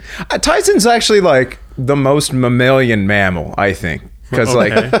Tyson's actually the most mammalian mammal, I think, because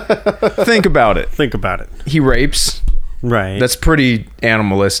Okay. think about it. Think about it. He rapes. Right. That's pretty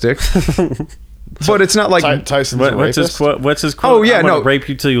animalistic. But it's not like Tyson's a what's his rapist? quote? What's his quote? Oh, yeah, I'm gonna no. rape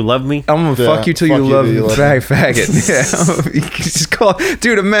you till you love me. I'm gonna Yeah, fuck you till you fuck you love till you love faggot. Yeah, Just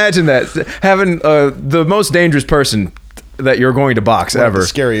dude. Imagine that having the most dangerous person that you're going to box One of ever. the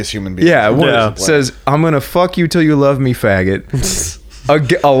scariest human beings. Yeah, on what the Yeah. planet. says I'm gonna fuck you till you love me, faggot.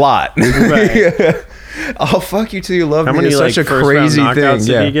 A lot. Right. I'll fuck you till you love How me. many It's such a first crazy round knockouts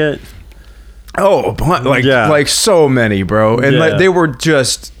thing. did he get? Oh, like Yeah. like so many, bro. And like Yeah. they were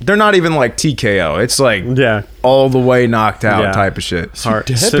just they're not even like TKO. It's like Yeah. all the way knocked out Yeah. type of shit. Heart-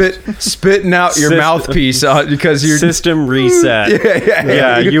 Spitting out your mouthpiece out because you're System reset.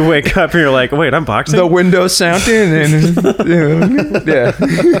 yeah. You wake up and you're like, wait, I'm boxing. the window sounding and yeah,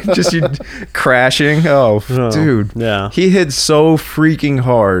 just you crashing. Oh, dude, yeah. he hit so freaking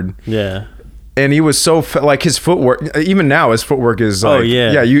hard. Yeah. And he was so like his footwork. Even now, his footwork is like,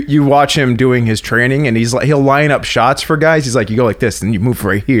 yeah. You watch him doing his training, and he's like he'll line up shots for guys. He's like, you go like this, and you move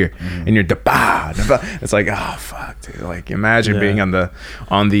right here, and you're da-ba, da-ba. It's like, oh fuck, dude. Like imagine being on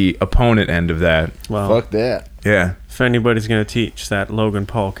the opponent end of that. Well, Fuck that. Yeah, if anybody's gonna teach that Logan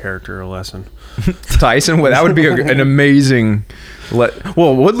Paul character a lesson, Tyson. Well, that would be an amazing.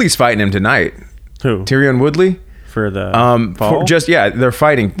 Well, Woodley's fighting him tonight. who Tyrion Woodley. for the For just they're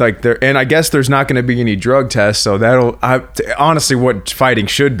fighting like they're, and I guess there's not going to be any drug tests, so that'll honestly what fighting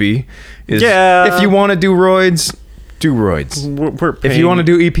should be is if you want to do roids, do roids. we're If you want to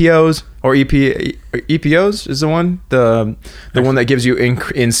do EPOs or EPOs is the one one that gives you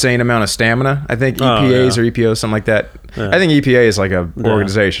insane amount of stamina. I think EPAs or EPOs something like that. I think EPA is like a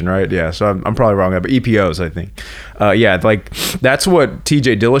organization, right? Yeah, so I'm probably wrong there, but EPOs I think. Like that's what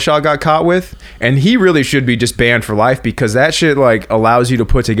TJ Dillashaw got caught with, and he really should be just banned for life because that shit like allows you to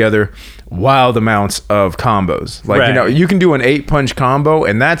put together wild amounts of combos. Like you know, you can do an 8-punch combo,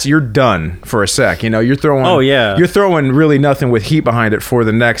 and you're done for a sec. You know, you're throwing. Oh yeah, you're throwing really nothing with heat behind it for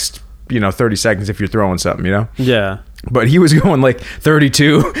the next 30 seconds if you're throwing something. You know. Yeah. But he was going like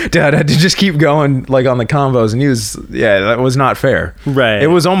 32. Dad had to just keep going like on the combos, and that was not fair. Right. It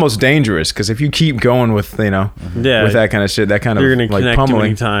was almost dangerous because if you keep going with with that kind of shit, that kind you're of gonna like connect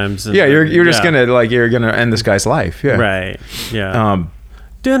pummeling too many times. Yeah, you're just gonna you're gonna end this guy's life. Yeah. Right. Yeah.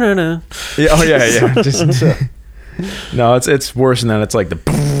 Da-na-na. Yeah. Oh yeah. Just no, it's worse than that. It's like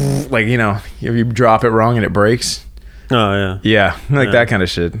if you drop it wrong and it breaks. Oh yeah. Yeah, that kind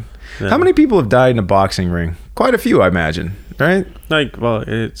of shit. Yeah. How many people have died in a boxing ring? Quite a few, I imagine. Right?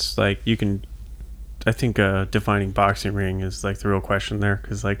 It's like you can. I think defining boxing ring is like the real question there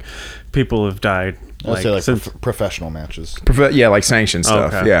because like people have died. I'd say like professional matches. Like sanctioned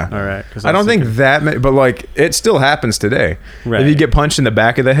stuff. Okay. Yeah. All right. I don't think that many, but like it still happens today. Right. If you get punched in the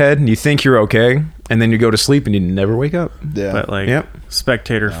back of the head and you think you're okay, and then you go to sleep and you never wake up. Yeah. But like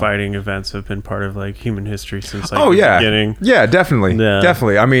spectator fighting events have been part of like human history since like the beginning. Yeah, definitely. Yeah.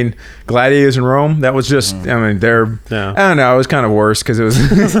 Definitely. I mean, gladiators in Rome, that was just, I mean, I don't know, it was kind of worse because it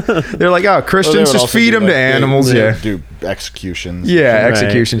was, they're like, oh, Christians, just feed them to animals. They do executions. Yeah,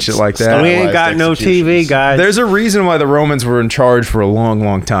 execution shit like that. We ain't got no TV, guys. There's a reason why the Romans were in charge for a long,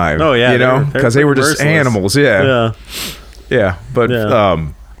 long time. Oh, yeah. You know? Because they were just merciless. animals. Yeah. Yeah. Yeah. But,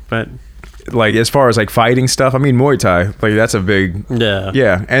 But like as far as like fighting stuff, I mean Muay Thai, like that's a big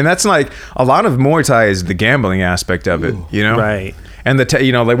and that's like a lot of Muay Thai is the gambling aspect of it, you know, right? And they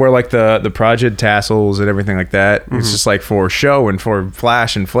wear like the prajid tassels and everything like that. It's just like for show and for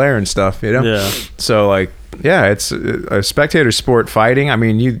flash and flare and stuff, you know. Yeah. So like it's a spectator sport fighting. I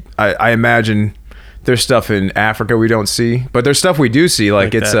mean I imagine there's stuff in Africa we don't see, but there's stuff we do see.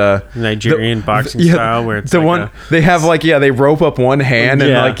 Like it's Nigerian boxing style where it's the one they have they rope up one hand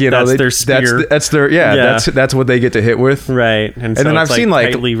and that's their spear. That's that's what they get to hit with. Right. And so then I've seen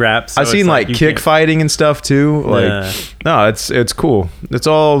tightly wrapped, so I've seen kick fighting and stuff too. No, it's cool. It's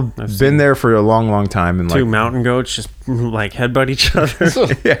all been there for a long, long time. And two mountain goats just like headbutt each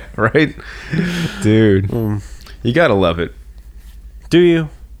other. Yeah, right, dude. You gotta love it. Do you?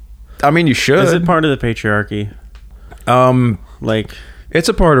 I mean, you should. Is it part of the patriarchy? It's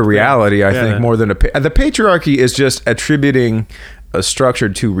a part of reality, I think, more than the patriarchy is just attributing a structure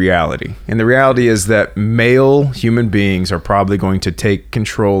to reality. And the reality is that male human beings are probably going to take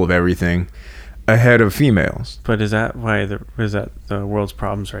control of everything ahead of females. But is that why the world's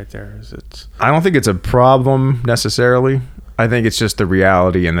problems right there? I don't think it's a problem necessarily. I think it's just the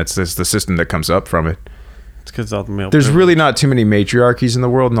reality, and that's the system that comes up from it. It's because all the male. There's really not too many matriarchies in the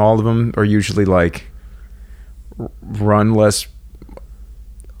world, and all of them are usually run less.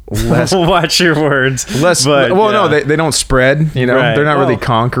 Watch your words. Less. No, they don't spread. You know, they're not really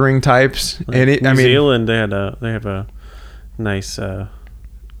conquering types. And New Zealand, they have a nice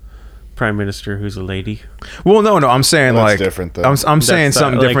prime minister who's a lady. Well, no, I'm saying that's different. Though. I'm saying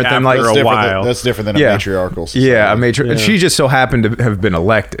something different than a while. That's different than a matriarchal society. Yeah, she just so happened to have been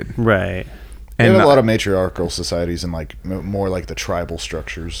elected. Right. They have a lot of matriarchal societies and more like the tribal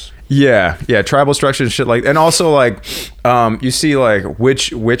structures. Yeah, tribal structures and shit and also you see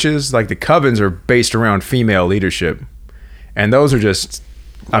witches, like the covens are based around female leadership, and those are just,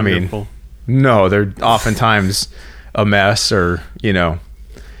 wonderful. I mean, no, they're oftentimes a mess or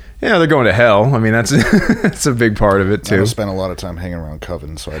Yeah, they're going to hell. I mean, that's that's a big part of it I too. don't spend a lot of time hanging around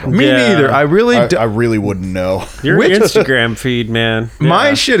Coven, so I don't. Me Yeah. neither. I really I really wouldn't know. Your Which- Instagram feed, man. My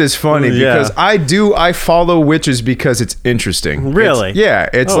Yeah. shit is funny Yeah. because I follow witches because it's interesting. Really?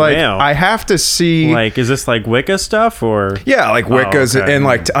 It's Oh, like man. I have to see Like, is this like Wicca stuff or? yeah, like Wiccas okay. and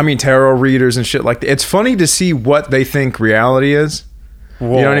like I mean tarot readers and shit like that. It's funny to see what they think reality is. You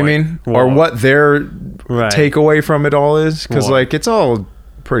know what I mean? Or what their Right. takeaway from it all is cuz Whoa. like it's all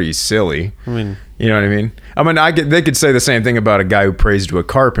pretty silly. I mean, You know what I mean? They could say the same thing about a guy who prays to a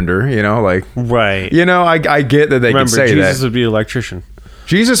carpenter, you know, like right. you know, I get that they Remember, could say Jesus that. would be an electrician.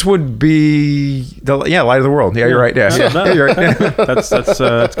 Jesus would be the light of the world. Yeah, you're right. Yeah, Yeah. yeah, you're right. That's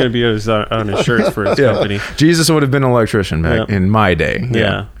going to be on his shirts for his company. Jesus would have been an electrician back Yep. in my day.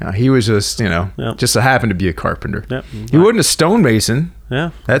 Yeah. He was just, Yep. just happened to be a carpenter. Yep. He wasn't a stonemason,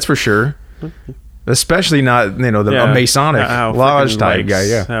 Yeah. that's for sure. Especially not, a Yeah. Masonic How lodge freaking, type like, guy.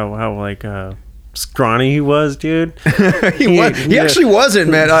 Yeah, How like scrawny he was, dude. he was. He yeah. actually wasn't,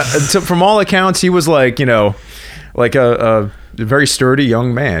 man. From all accounts, he was like, like a very sturdy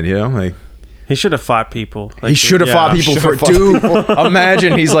young man. Like. He should have fought people. Like, He should have fought people Should've for fought dude.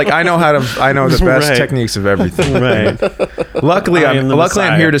 Imagine he's like, I know the best Right. techniques of everything. Right. Luckily, I am the I'm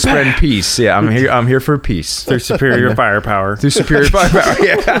Messiah. here to spread peace. Yeah, I'm here for peace. Their superior firepower. Through superior firepower.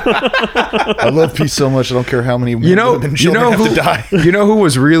 Yeah. I love peace so much. I don't care how many You know women and children have to die. You know who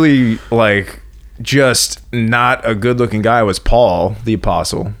was really like just not a good looking guy was Paul the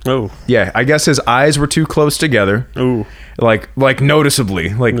Apostle. Oh. Yeah, I guess his eyes were too close together. Ooh. Like noticeably,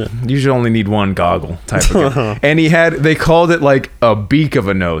 like you should only need one goggle type of thing. And they called it like a beak of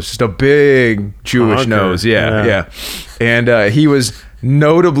a nose, just a big Jewish Okay. nose. Yeah. Yeah. And he was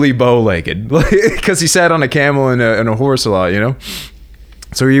notably bow-legged because he sat on a camel and a horse a lot,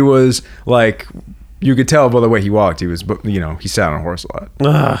 So he was like, you could tell by the way he walked, he was, he sat on a horse a lot.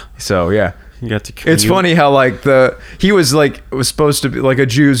 Ugh. So yeah. You got to. It's funny how like he was supposed to be like a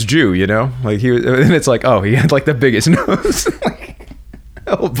Jew's Jew, like he was, and it's like, oh, he had like the biggest nose, like,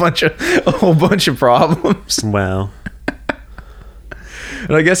 a whole bunch of problems. Wow.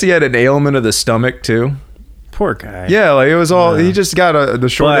 And I guess he had an ailment of the stomach too. Poor guy. Yeah, like it was all he just got the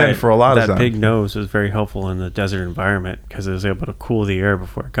short But end for a lot of that time. big nose was very helpful in the desert environment because it was able to cool the air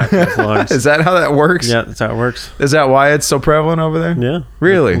before it got to his lungs. Is that how that works? Yeah, that's how it works. Is that why it's so prevalent over there? Yeah.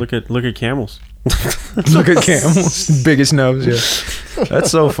 Really? Look at camels. Look at camels, biggest nose. Yeah, that's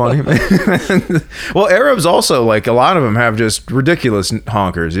so funny, man. Well, Arabs also like a lot of them have just ridiculous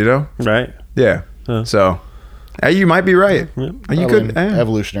honkers, Right. Yeah. So, you might be right. You Probably could. an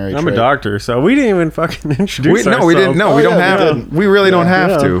evolutionary I'm a trait. doctor, so we didn't even fucking introduce ourselves. We didn't. No, Oh, we don't yeah, we have. didn't. We really don't have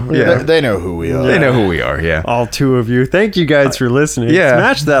Yeah. to. They, Yeah. they know who we are. They know who we are. Yeah. All two of you. Thank you guys for listening. Yeah.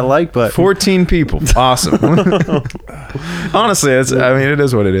 Smash that like button. 14 people. Awesome. Honestly, it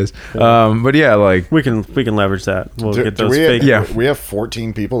is what it is. But yeah, like We can leverage that. We'll Do, get do those we, fake Yeah. we have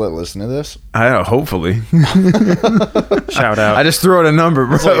 14 people that listen to this. I don't know. Hopefully, shout out. I just threw out a number,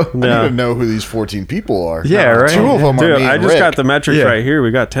 bro. I Yeah. need to know who these 14 people are. Yeah, right. Two of them are Dude, me I and just Rick. got the metrics Yeah. right here.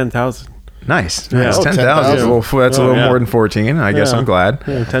 We got 10,000. Nice. Yeah. Nice. Oh, 10,000. 10,000. Well, that's a Oh, little yeah. more than 14. I guess Yeah. I'm glad.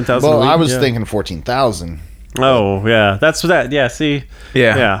 Yeah, 10,000. Well, a week, I was yeah. thinking 14,000. Oh, yeah. That's that. Yeah, see?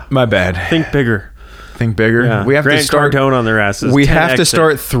 Yeah. Yeah. My bad. Think bigger. Think bigger. Yeah. We have Grant to start. Cardone on their asses. We have to 10X it.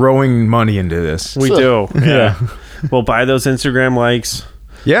 start throwing money into this. We do. Yeah. We'll buy those Instagram likes.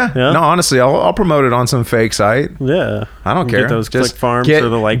 Yeah. Yeah. No, honestly, I'll promote it on some fake site. Yeah. I don't Get care. those Just click farms get, or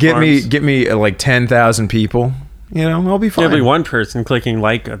the like get farms. me like 10,000 people. I'll be fine. There'll be one person clicking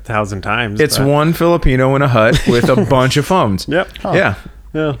like 1,000 times. It's but- one Filipino in a hut with a bunch of phones. Yep. Yeah.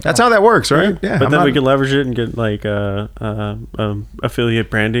 Yeah. That's how that works, right? Yeah. But I'm then not- we can leverage it and get like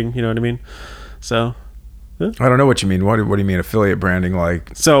affiliate branding. You know what I mean? So I don't know what you mean. What do you mean affiliate branding?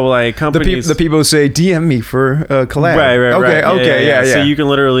 Like like companies. the people who say DM me for collab. Right. Okay. Yeah. So you can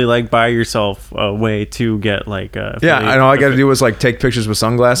literally like buy yourself a way to get like Yeah. And all I got to do is like take pictures with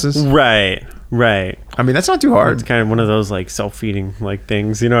sunglasses. Right. I mean, that's not too It's hard. kind of one of those like self-feeding like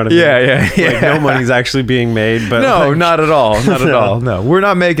things. You know what I mean? Yeah. Like no money's actually being made, but No, like, not at all. Not at No. all. No, we're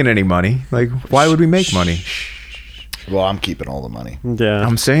not making any money. Like, why would we make money? Well, I'm keeping all the money. Yeah.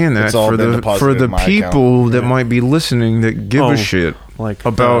 I'm saying that It's all for been the deposited in my people that might be listening that give Oh, a shit like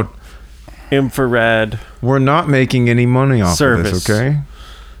about. infrared. We're not making any money off of Service. this, okay?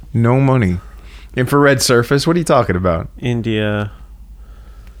 No money. Infrared surface? What are you talking about? India.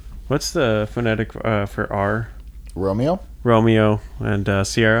 What's the phonetic for R? Romeo? Romeo and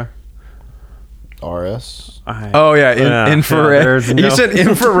Sierra. RS? Oh yeah, Yeah, infrared. there's You no- said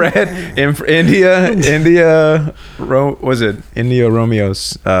infrared. India. Was it India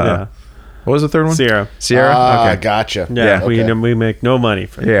Romeo's? Yeah. What was the third one? Sierra. Sierra. Ah, Okay. gotcha. Yeah, okay. we make no money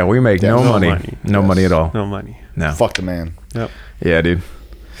for that. Yeah, we make no money. No Yes. money at all. No money. No. Fuck the man. Yep. Yeah, dude.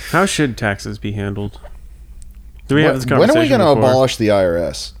 How should taxes be handled? Do we have this When conversation are we going to before? abolish the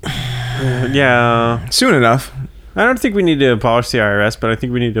IRS? Yeah. Soon enough. I don't think we need to abolish the IRS, but I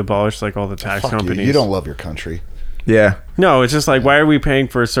think we need to abolish like all the tax Fuck you. companies. You don't love your country. Yeah. No, it's just like, why are we paying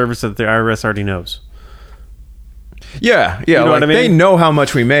for a service that the IRS already knows? Yeah. Yeah. know like, what I mean? They know how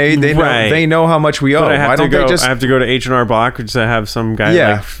much we made. They know. Right. They know how much we owe. But I have Why to don't go. they just I have to go to H&R Block to have some guy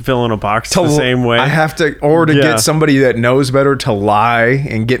Yeah. like fill in a box to- the same way. I have to, or to Yeah. get somebody that knows better to lie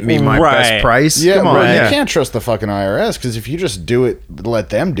and get me my Right. best price. Yeah, Come on. bro, Yeah. you can't trust the fucking IRS because if you just do it, let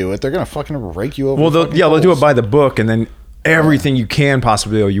them do it, they're going to fucking rake you over. Well, the they'll, fucking yeah, they'll do it coals. by the book, and then everything you can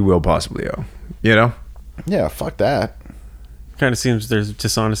possibly owe, you will possibly owe. You know, Yeah, fuck that. Kind of seems there's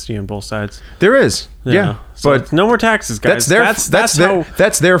dishonesty on both sides. there is. Yeah, So but it's no more taxes, guys.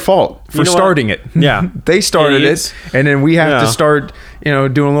 that's their fault for You know what? starting it. Yeah. they started Idiots. it, and then we have to Yeah. start, doing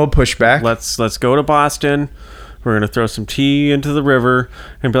a little pushback. Let's go to Boston. We're gonna throw some tea into the river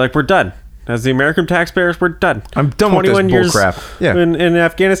and be like, we're done. As the American taxpayers, we're done. I'm done with this 21 years bullcrap. Yeah. in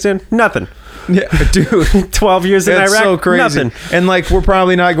Afghanistan, nothing. Yeah, dude, 12 years in it's Iraq, so crazy. nothing. And like, we're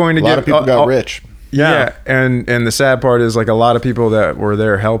probably not going to A lot get of people got rich. Yeah, and the sad part is like a lot of people that were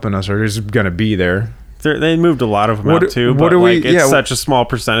there helping us are just gonna be there. They moved a lot of them What out do- too. what But do we- like, it's yeah, such a small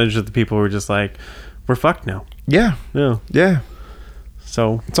percentage of the people who are just like, we're fucked now. Yeah, Yeah. yeah,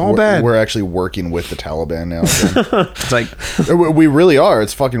 So it's all We're- bad. We're actually working with the Taliban now. again. It's like We really are.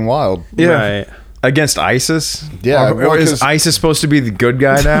 It's fucking wild. yeah. right. Against ISIS? Yeah, Or well, is 'cause- ISIS supposed to be the good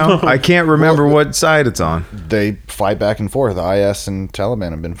guy now? I can't remember Well, what side it's on. They fight back and forth. IS and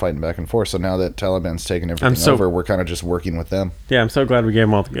Taliban have been fighting back and forth. So now that Taliban's taken everything over, we're kind of just working with them. Yeah, I'm so glad we gave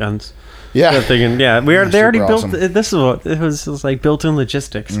them all the guns. Yeah. They're thinking, yeah, they already Super built. awesome. This is what it was like built-in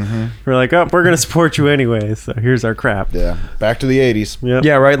logistics. Mm-hmm. We're like, oh, we're gonna support you anyway. So here's our crap. Yeah. Back to the 80s. Yep.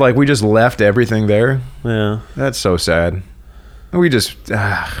 Yeah, right. Like we just left everything there. Yeah. That's so sad. We just,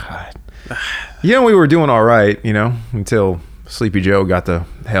 God. We were doing all right, until Sleepy Joe got the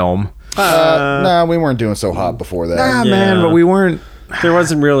helm. Nah, we weren't doing so hot before that. Ah, yeah. man, but we weren't. There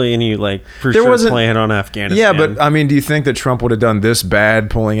wasn't really any like for There sure wasn't- plan on Afghanistan. Yeah, but I mean, do you think that Trump would have done this bad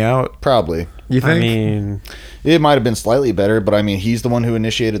pulling out? Probably. You think? I mean, It might have been slightly better, but I mean, he's the one who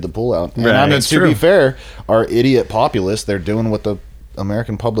initiated the pullout. And Right. I mean, That's to true. be fair, our idiot populace, they're doing what the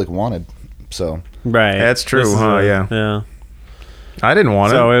American public wanted. So, right. That's true, This is huh? Yeah. Yeah. I didn't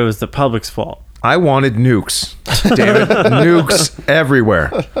want So it. it was the public's fault. I wanted nukes. Damn it. Nukes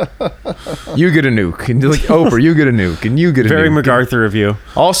everywhere. You get a nuke. And like Oprah, you get a nuke. And you get a Very nuke. MacArthur of you.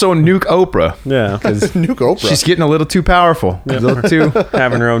 Also nuke Oprah. Yeah. Nuke Oprah. She's getting a little too powerful. A little too.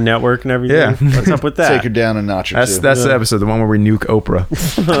 Having her own network and everything. Yeah. What's up with that? Take her down a notch or That's two. the episode, the one where we nuke Oprah.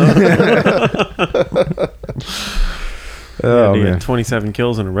 Oh, You man. get 27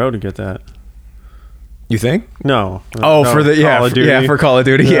 kills in a row to get that. You think? No. Oh, No, for the Call of Duty. for Call of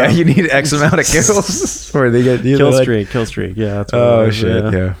Duty. Yeah, Yeah. you need X amount of kills where they get you Kill like- streak. Kill streak. Yeah. That's what Oh it was.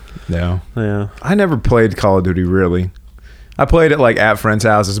 shit! Yeah. No, Yeah. I never played Call of Duty really. I played it like at friends'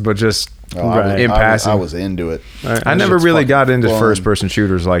 houses, but just Oh, I was- Right. in I was, passing. I was into it. I never shit's really fucking got into fun. first-person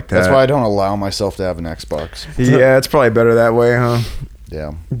shooters like that. That's why I don't allow myself to have an Xbox. Yeah, it's probably better that way, huh?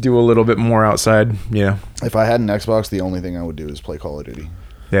 Yeah. Do a little bit more outside. Yeah, If I had an Xbox, the only thing I would do is play Call of Duty.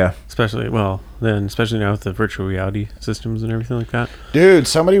 yeah. Especially now with the virtual reality systems and everything like that. Dude,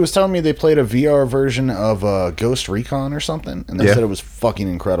 somebody was telling me they played a VR version of Ghost Recon or something, and they Yeah. said it was fucking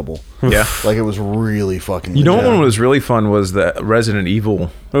incredible. Yeah. Like, it was really fucking You know what legit. one was really fun was the Resident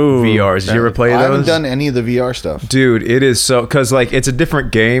Evil Ooh, VRs. Did you ever play I those? haven't done any of the VR stuff. Dude, it is so because like it's a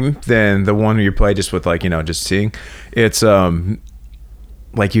different game than the one you play just with like just seeing. It's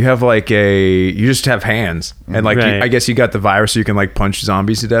like you have like you just have hands and like Right. I guess you got the virus so you can like punch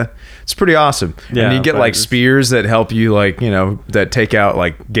zombies to death. It's pretty awesome. Yeah, and you get like virus. spears that help you like that take out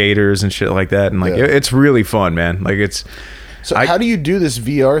like gators and shit like that. And like Yeah. it's really fun, man. Like it's So how do you do this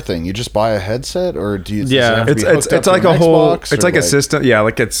VR thing? You just buy a headset, or do you? does it Yeah. have to it's be it's hooked up it's to like an a whole. Xbox, It's or like a system. Yeah,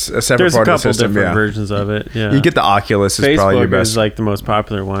 like it's a separate There's a part of couple the system. different Yeah. versions of it. Yeah. You get the Oculus is probably your Facebook best. is like the most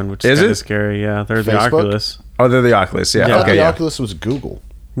popular one, which is Is kind it? of scary. Yeah, there's the Facebook? Oculus. Oh, they're the Oculus. Yeah. I thought Okay. the Yeah. Oculus was Google.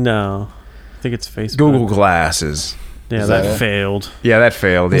 No, I think it's Facebook. Google Glasses. Yeah, Is that that it? failed. Yeah, that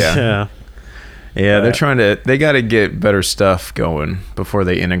failed. Yeah. Yeah. Yeah, they're trying to. They got to get better stuff going before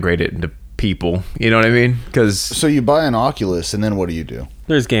they integrate it into people. You know what I mean? Because So you buy an Oculus, and then what do you do?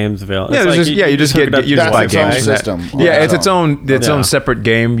 There's games available. yeah, It's there's like just you just hook get it up you to just That's buy its own games. system. Yeah, it's its own Yeah. separate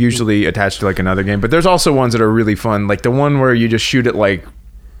game, usually attached to like another game. But there's also ones that are really fun, like the one where you just shoot it like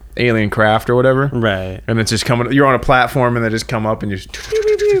Alien Craft or whatever. Right. And it's just coming. You're on a platform, and they just come up, and you just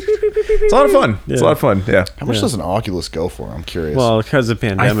It's a lot of fun. It's a lot of fun. Yeah. How much does an Oculus go for? I'm curious. Well, because of I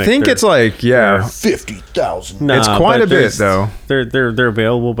pandemic, think it's like, yeah. 50,000. Nah, It's quite but a bit, though. They're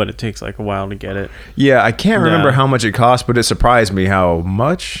available, but it takes like a while to get it. Yeah, I can't remember Yeah. how much it cost, but it surprised me how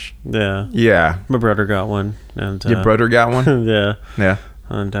much. Yeah, Yeah. my brother got one, and Your brother got one? yeah, Yeah.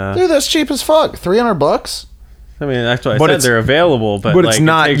 and Dude, that's cheap as fuck. $300. I mean that's what I But said. it's- They're available, but But like, it's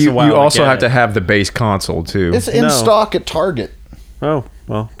not. It takes You a while you also get have it. to have the base console, too. It's in No. stock at Target. Oh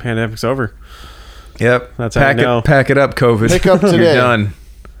well, pandemic's over. Yep. That's how pack you know. it. Pack it up, COVID. Pick up You're today. done.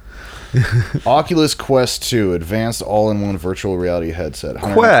 Oculus Quest 2, advanced all-in-one virtual reality headset.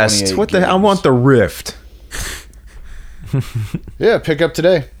 Quest. 128 What the? I gigs. want the Rift. Yeah, pick up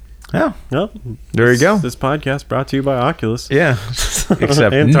today. Yeah. Well, There you go. This podcast brought to you by Oculus. Yeah.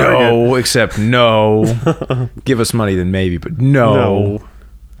 Except And no. Target. Except no. Give us money then maybe, but no.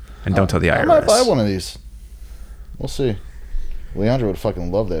 And don't tell the IRS. I might buy one of these. We'll see. Leandra would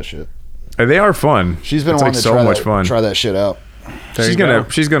fucking love that shit. They are fun. She's been It's wanting like to so try much that, fun. try that shit out. There She's you gonna go.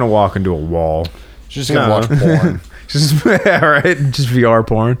 she's gonna walk into a wall. She's just gonna No. watch porn. Just yeah, right. Just VR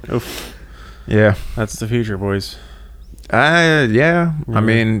porn. Oof. Yeah. That's the future, boys. Yeah. I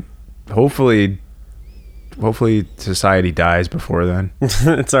mean, hopefully society dies before then.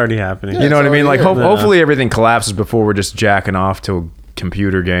 It's already happening. Yeah. You know what I mean? Like already here. hopefully everything collapses before we're just jacking off to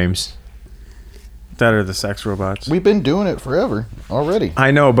computer games. That are the sex robots. We've been doing it forever already.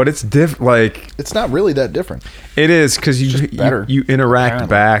 I know, but it's like It's not really that different. it is because just better, you interact apparently.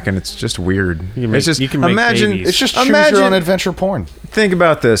 back and it's just weird. You can make- it's just you can make imagine. babies. It's just choose Imagine- your own adventure porn. Think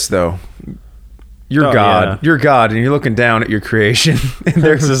about this though. You're Oh, God. yeah. You're God, and you're looking down at your creation. And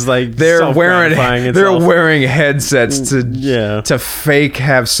This is like they're wearing self-gratifying they're itself. wearing headsets to Yeah. to fake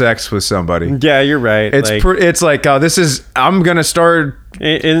have sex with somebody. Yeah, you're right. It's like, it's like this is I'm gonna start. We're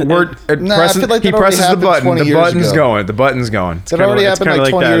Nah, I Pressing, feel like he that already presses the happened button. 20 The years button's ago. going. The button's going. That kinda already like- it's happened kinda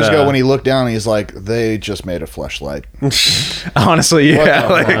like like 20 years that, ago when he looked down and he's like, they just made a fleshlight. Honestly, yeah.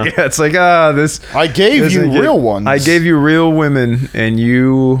 the Like it's like this. I gave this you is- real ones. I gave you real women, and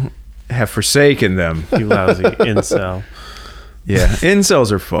you have forsaken them. you lousy incel. Yeah,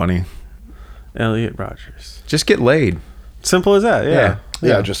 incels are funny. Elliot Rogers. Just get laid. Simple as that. Yeah.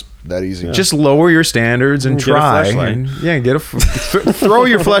 Yeah, just that easy. Just lower your standards and Get a try. fleshlight. And, yeah, get a throw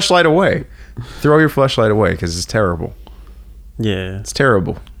your fleshlight away. Throw your fleshlight away because it's terrible. Yeah. It's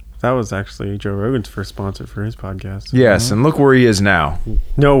terrible. That was actually Joe Rogan's first sponsor for his podcast. Yes, and look where he is now.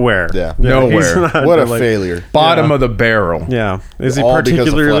 Nowhere. Yeah. Nowhere. he's not, What a like- failure. Bottom Yeah. of the barrel. Yeah. Is he All because of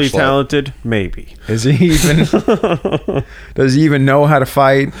particularly Fleshlight. talented? Maybe. Is he even? Does he even know how to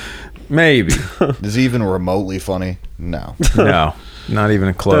fight? Maybe. Is he even remotely funny? No. No, not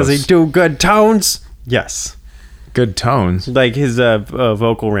even close. Does he do good tones? Yes. Good tones? Like his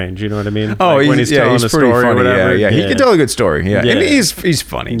vocal range, you know what I mean? Oh, like when he's he's telling a pretty story or funny. whatever. Yeah. He can tell a good story. Yeah, Yeah. and he's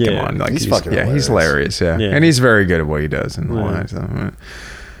funny. Come Yeah. on, like He's fucking he's hilarious. Yeah. Yeah. And he's very good at what he does and all that stuff.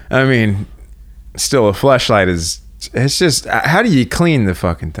 I mean, still, a fleshlight is. It's just how do you clean the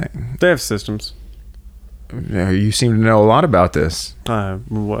fucking thing? They have systems. You seem to know a lot about this.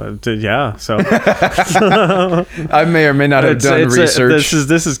 Yeah. So I may or may not have done research.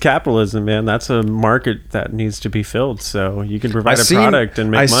 This is capitalism, man. That's a market that needs to be filled. So you can provide a product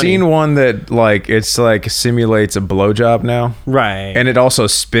and make I've money. seen one that it's like simulates a blowjob now, Right. and it also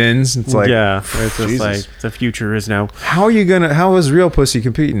spins. It's like, yeah. It's just Jesus. like the future is now. how is real pussy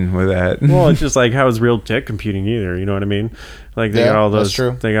competing with that? Well, it's just like how is real dick computing either? You know what I mean? Like they Yeah, got all that's those.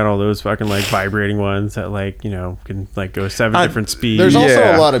 true. They got all those fucking like vibrating ones that like can like go 7 different speeds. There's also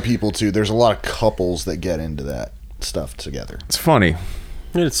Yeah. a lot of people, too. There's a lot of couples that get into that stuff together. It's funny.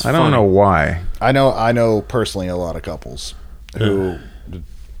 It's I don't funny. know why. I know personally a lot of couples who,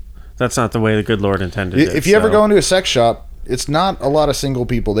 That's not the way the good Lord intended it. if you ever so- go into a sex shop, it's not a lot of single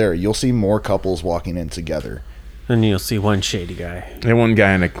people there. You'll see more couples walking in together. then you'll see one shady guy, And one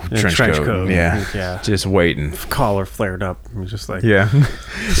guy in a trench coat. Yeah. Yeah. Just waiting. collar flared up, and just like Yeah.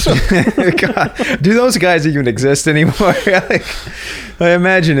 God, do those guys even exist anymore? Like, I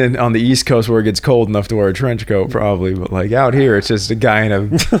imagine on the East Coast where it gets cold enough to wear a trench coat, probably, but like out here, it's just a guy in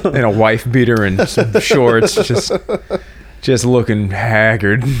a wife beater and some shorts, just looking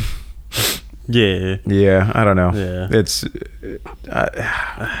haggard. yeah. Yeah, I don't know. Yeah. It's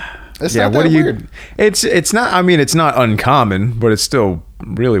It's yeah. not What that do you? weird. It's not. I mean, it's not uncommon, but it's still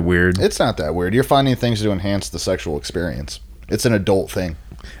really weird. It's not that weird. You're finding things to enhance the sexual experience. It's an adult thing.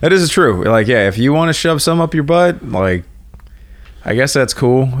 That is true. Like, yeah, if you want to shove some up your butt, like, I guess that's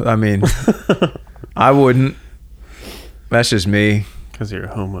cool. I mean, I wouldn't. That's just me. Because you're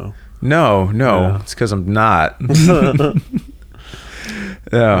a homo. No, Yeah. it's because I'm not.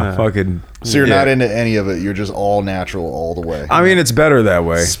 Yeah, fucking. So you're yeah. not into any of it. You're just all natural all the way. I mean, it's better that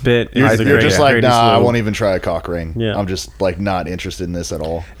way. Spit. You're, is the you're just like, greatest nah, I little- won't even try a cock ring. Yeah. I'm just like not interested in this at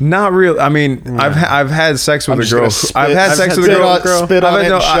all. Not real. I mean, I've had sex with I'm a just girl. gonna spit- I've had sex with a spit girl. on- spit on I've it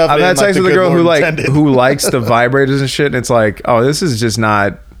had, and shove I've it had in sex like with the a girl good who Lord like intended. who likes the vibrators and shit. And it's like, oh, this is just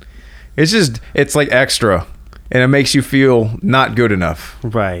not. It's like extra, and it makes you feel not good enough.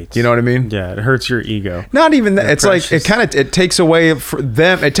 Right. You know what I mean? Yeah, it hurts your ego. Not even that. It's like precious. it takes away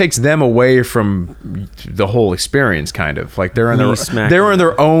them. It takes them away from the whole experience. Kind of like they're in Me smacking they're in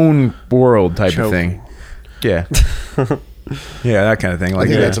their own world type of Choking. thing. Yeah. Yeah, that kind of thing. I Like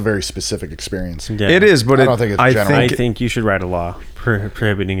think yeah. that's a very specific experience. Yeah. It is, but I don't think it's general. I think you should write a law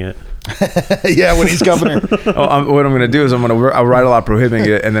prohibiting it. Yeah, when he's governor. What I'm going to do is I'll write a lot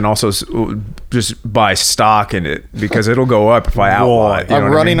prohibiting it, and then also just buy stock in it because it'll go up if I outlaw it. You know I'm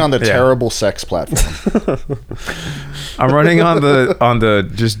what I running mean? on the Yeah. terrible sex platform. I'm running on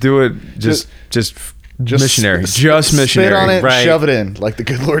the just do it just missionary, just missionary. Spit on it, Right. shove it in, like the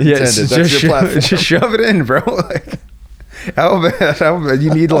good Lord Yes, intended. That's just, your platform. just shove it in, bro. Like, how bad?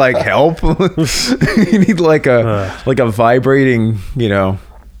 You need like help. You need like a vibrating,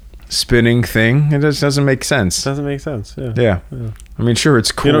 spinning thing. It just doesn't make sense. Doesn't make sense. Yeah. Yeah. I mean, sure,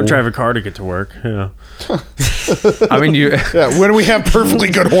 it's cool. You don't drive a car to get to work. Yeah. I mean, you. Yeah, when we have perfectly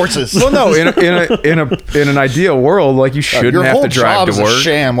good horses. Well, no. In an ideal world, like you shouldn't your have whole to drive job to is a work.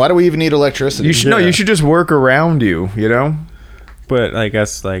 sham. Why do we even need electricity? You should no. Yeah. You should just work around you. You know. But I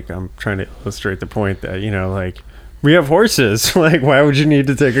guess I'm trying to illustrate the point that we have horses. Like, why would you need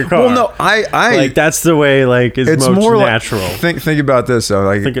to take a car? Well, no. I that's the way is it's most more natural. Like, think about this though.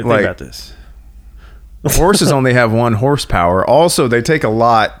 Like Think like about this. horses only have 1 horsepower. Also, they take a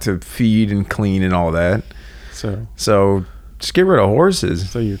lot to feed and clean and all that. So just get rid of horses.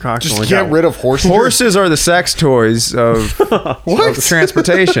 So your cock's Just only get got- rid of horses. Horses are the sex toys of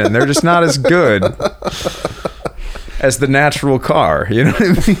transportation. They're just not as good as the natural car. You know what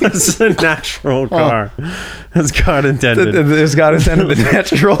I mean? It's a natural car, as God intended. It's got intended the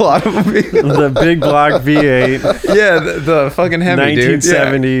natural automobile. The big block V8, Yeah, the fucking Hemi, dude.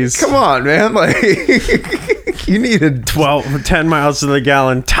 Yeah. 1970s. Come on, man. Like, you needed 10 miles to the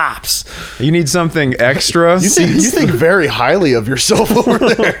gallon tops. You need something extra. You think very highly of yourself over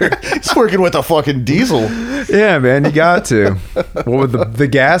there. He's working with a fucking diesel. Yeah, man, you got to. Well, with the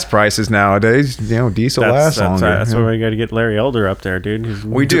gas prices nowadays, diesel lasts longer. That's why we got to get Larry Elder up there, dude.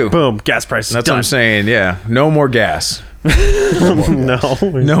 We do. Boom, gas prices. That's done. what I'm saying. Yeah, no more gas. No,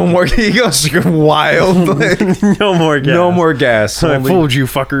 No more. He goes wild. Like, no more gas. no more gas. I Only- fooled you,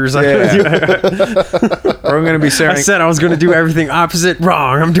 fuckers. Or I'm gonna be I selling. said I was going to do everything opposite.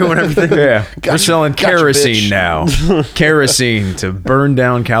 Wrong. I'm doing everything. Yeah, we're selling Gotcha, kerosene bitch. now. Kerosene to burn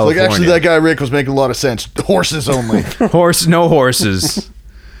down Like, California. actually, that guy Rick was making a lot of sense. Horses only. No horses.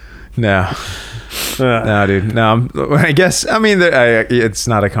 No. No, dude. No, I guess. I mean, it's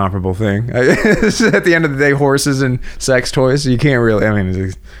not a comparable thing. At the end of the day, horses and sex toys, you can't really. I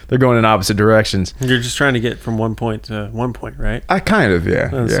mean, they're going in opposite directions. You're just trying to get from one point to one point, right? I kind of,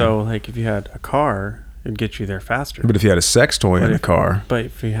 yeah. And yeah. so, if you had a car, it'd get you there faster. But if you had a sex toy in a car, But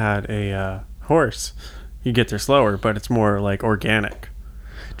if you had a horse, you get there slower, but it's more organic.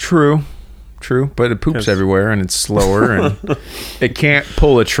 true, but it poops 'Cause- everywhere and it's slower and it can't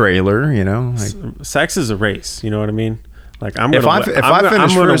pull a trailer. Like, Sex is a race. You know what I mean? I'm if gonna I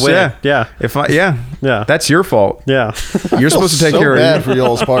finish first, win. yeah. If I, yeah, Yeah. that's your fault. Yeah. You're supposed to take so care bad of for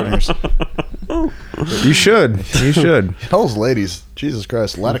y'all's partners. You should. You should. Y'all's ladies. Jesus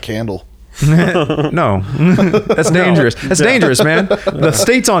Christ. Light a candle. No, that's dangerous. That's dangerous, man. The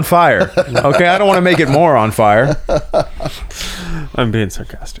state's on fire. Okay, I don't want to make it more on fire. I'm being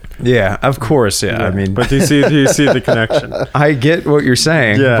sarcastic. Yeah, of course. Yeah, I mean, But do you see the connection? I get what you're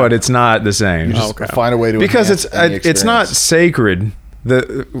saying, Yeah. but it's not the same. You just Okay. find a way to Because enhance any it's not experience. sacred.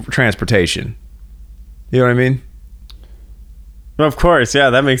 The transportation. You know what I mean? Of course,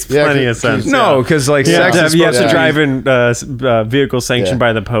 yeah, that makes Yeah, plenty of 'cause- sense. No, because like Yeah, sex is you have supposed to to drive be- in vehicles sanctioned Yeah.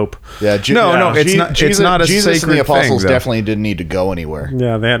 by the Pope. Yeah, No, it's not- it's not a Jesus and sacred the apostles thing, though. definitely didn't need to go anywhere.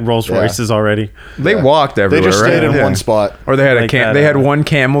 Yeah, they had Rolls Royces already. They Yeah. walked They everywhere. just stayed right? in Yeah. one spot. Or they had Like that, they had one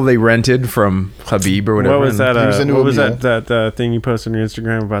camel they rented from Habib or whatever. What was that? He was into What a was mule. that thing you posted on your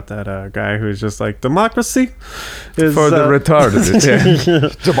Instagram about that guy who was just like democracy is For the retarded. Yeah.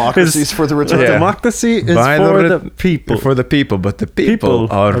 Democracies for the return. Yeah. Democracy is By for the ret- people. For the people, but the people,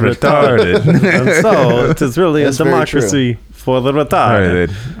 are retarded. retarded. And so it is really a That's very democracy for the retarded.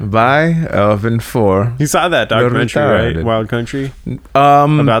 Retarded. By, of, and for. You saw that documentary, right? retarded. Wild Country,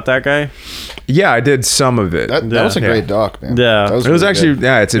 Um, about that guy. yeah, I did some of it. That Yeah. was a Yeah. great doc, man. Yeah. That It was really actually, good.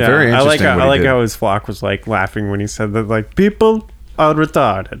 yeah, it's a very I interesting. like what he did. how his flock was laughing when he said that, people all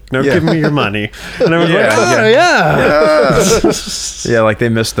retarded. No, give me your money. And I was like, Yeah, like they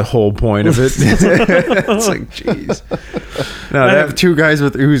missed the whole point of it. It's like, jeez. No, I have two guys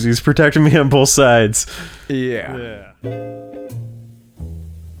with Uzis protecting me on both sides. yeah.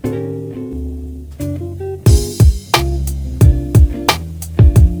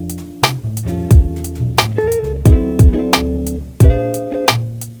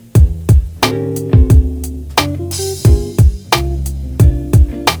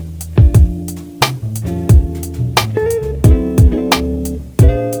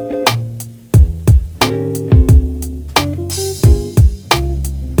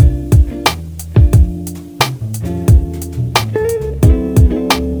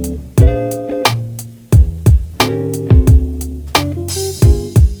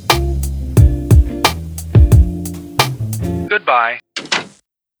 Goodbye.